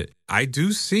with it. I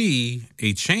do see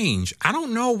a change. I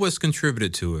don't know what's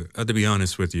contributed to it, to be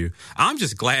honest with you. I'm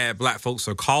just glad Black folks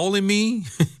are calling me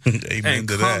and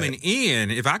coming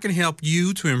in. If I can help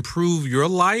you to improve your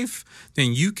life,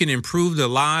 then you can improve the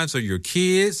lives of your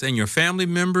kids and your family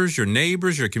members, your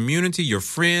neighbors, your community, your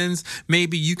friends.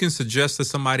 Maybe you can suggest to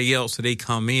somebody else so they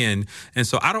come in. And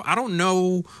so I don't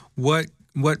know what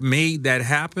made that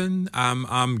happen.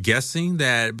 I'm guessing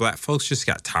that Black folks just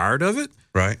got tired of it.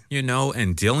 Right.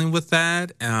 And dealing with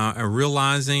that and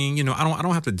realizing, I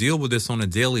don't have to deal with this on a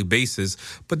daily basis,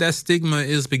 but that stigma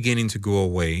is beginning to go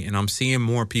away. And I'm seeing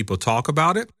more people talk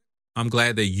about it. I'm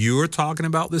glad that you're talking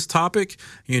about this topic,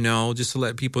 just to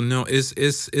let people know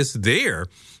it's there.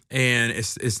 And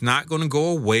it's not going to go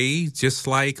away, just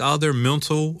like other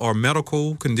mental or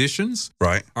medical conditions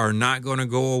are not going to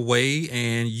go away,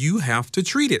 and you have to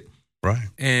treat it. Right.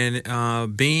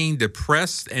 And being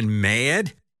depressed and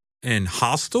mad and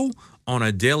hostile on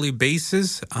a daily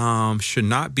basis should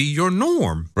not be your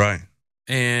norm. Right.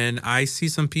 And I see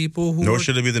some people who... Nor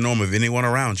should it be the norm of anyone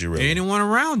around you, really. Anyone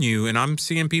around you. And I'm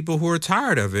seeing people who are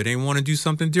tired of it. They want to do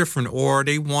something different, or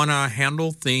they want to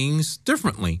handle things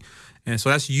differently. And so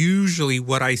that's usually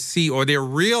what I see, or they're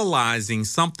realizing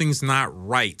something's not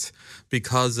right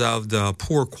because of the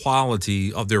poor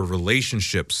quality of their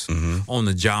relationships on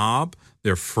the job,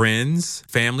 their friends,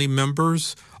 family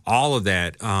members, all of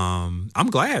that. I'm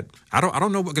glad. I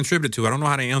don't know what contributed to it. I don't know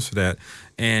how to answer that.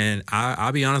 And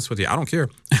I'll be honest with you, I don't care.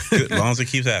 Good, as long as it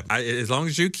keeps happening. As long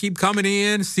as you keep coming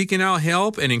in, seeking out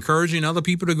help, and encouraging other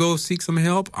people to go seek some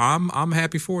help, I'm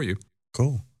happy for you.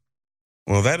 Cool.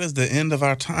 Well, that is the end of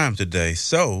our time today.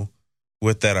 So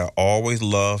with that, I always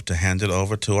love to hand it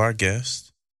over to our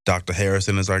guest. Dr.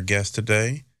 Harrison is our guest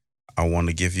today. I want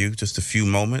to give you just a few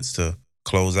moments to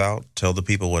close out, tell the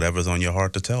people whatever's on your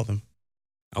heart to tell them.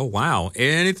 Oh, wow.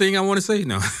 Anything I want to say?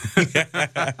 No.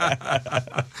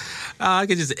 I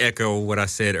could just echo what I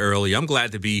said earlier. I'm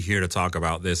glad to be here to talk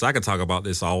about this. I could talk about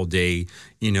this all day.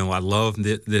 I love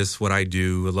this, what I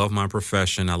do. I love my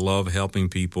profession. I love helping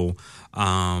people.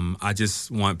 I just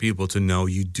want people to know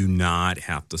you do not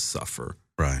have to suffer.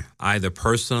 Right. Either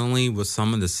personally with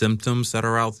some of the symptoms that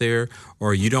are out there,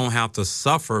 or you don't have to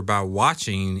suffer by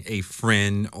watching a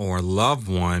friend or loved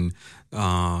one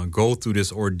go through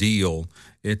this ordeal.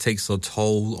 It takes a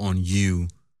toll on you.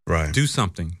 Right. Do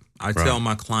something. I tell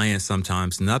my clients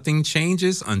sometimes, nothing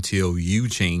changes until you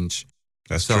change.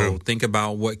 That's true. So think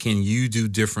about what can you do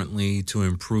differently to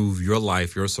improve your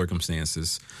life, your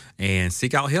circumstances, and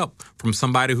seek out help from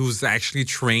somebody who's actually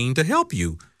trained to help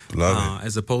you. Love it.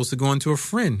 As opposed to going to a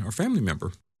friend or family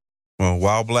member. Well,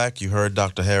 While Black, you heard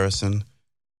Dr. Harrison.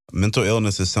 Mental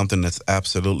illness is something that's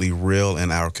absolutely real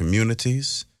in our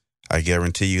communities. I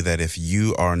guarantee you that if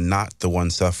you are not the one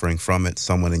suffering from it,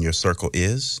 someone in your circle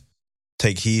is.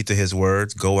 Take heed to his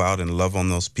words. Go out and love on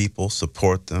those people,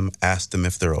 support them, ask them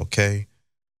if they're okay.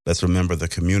 Let's remember the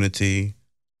community.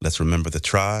 Let's remember the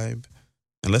tribe.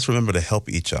 And let's remember to help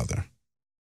each other.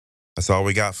 That's all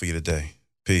we got for you today.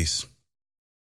 Peace.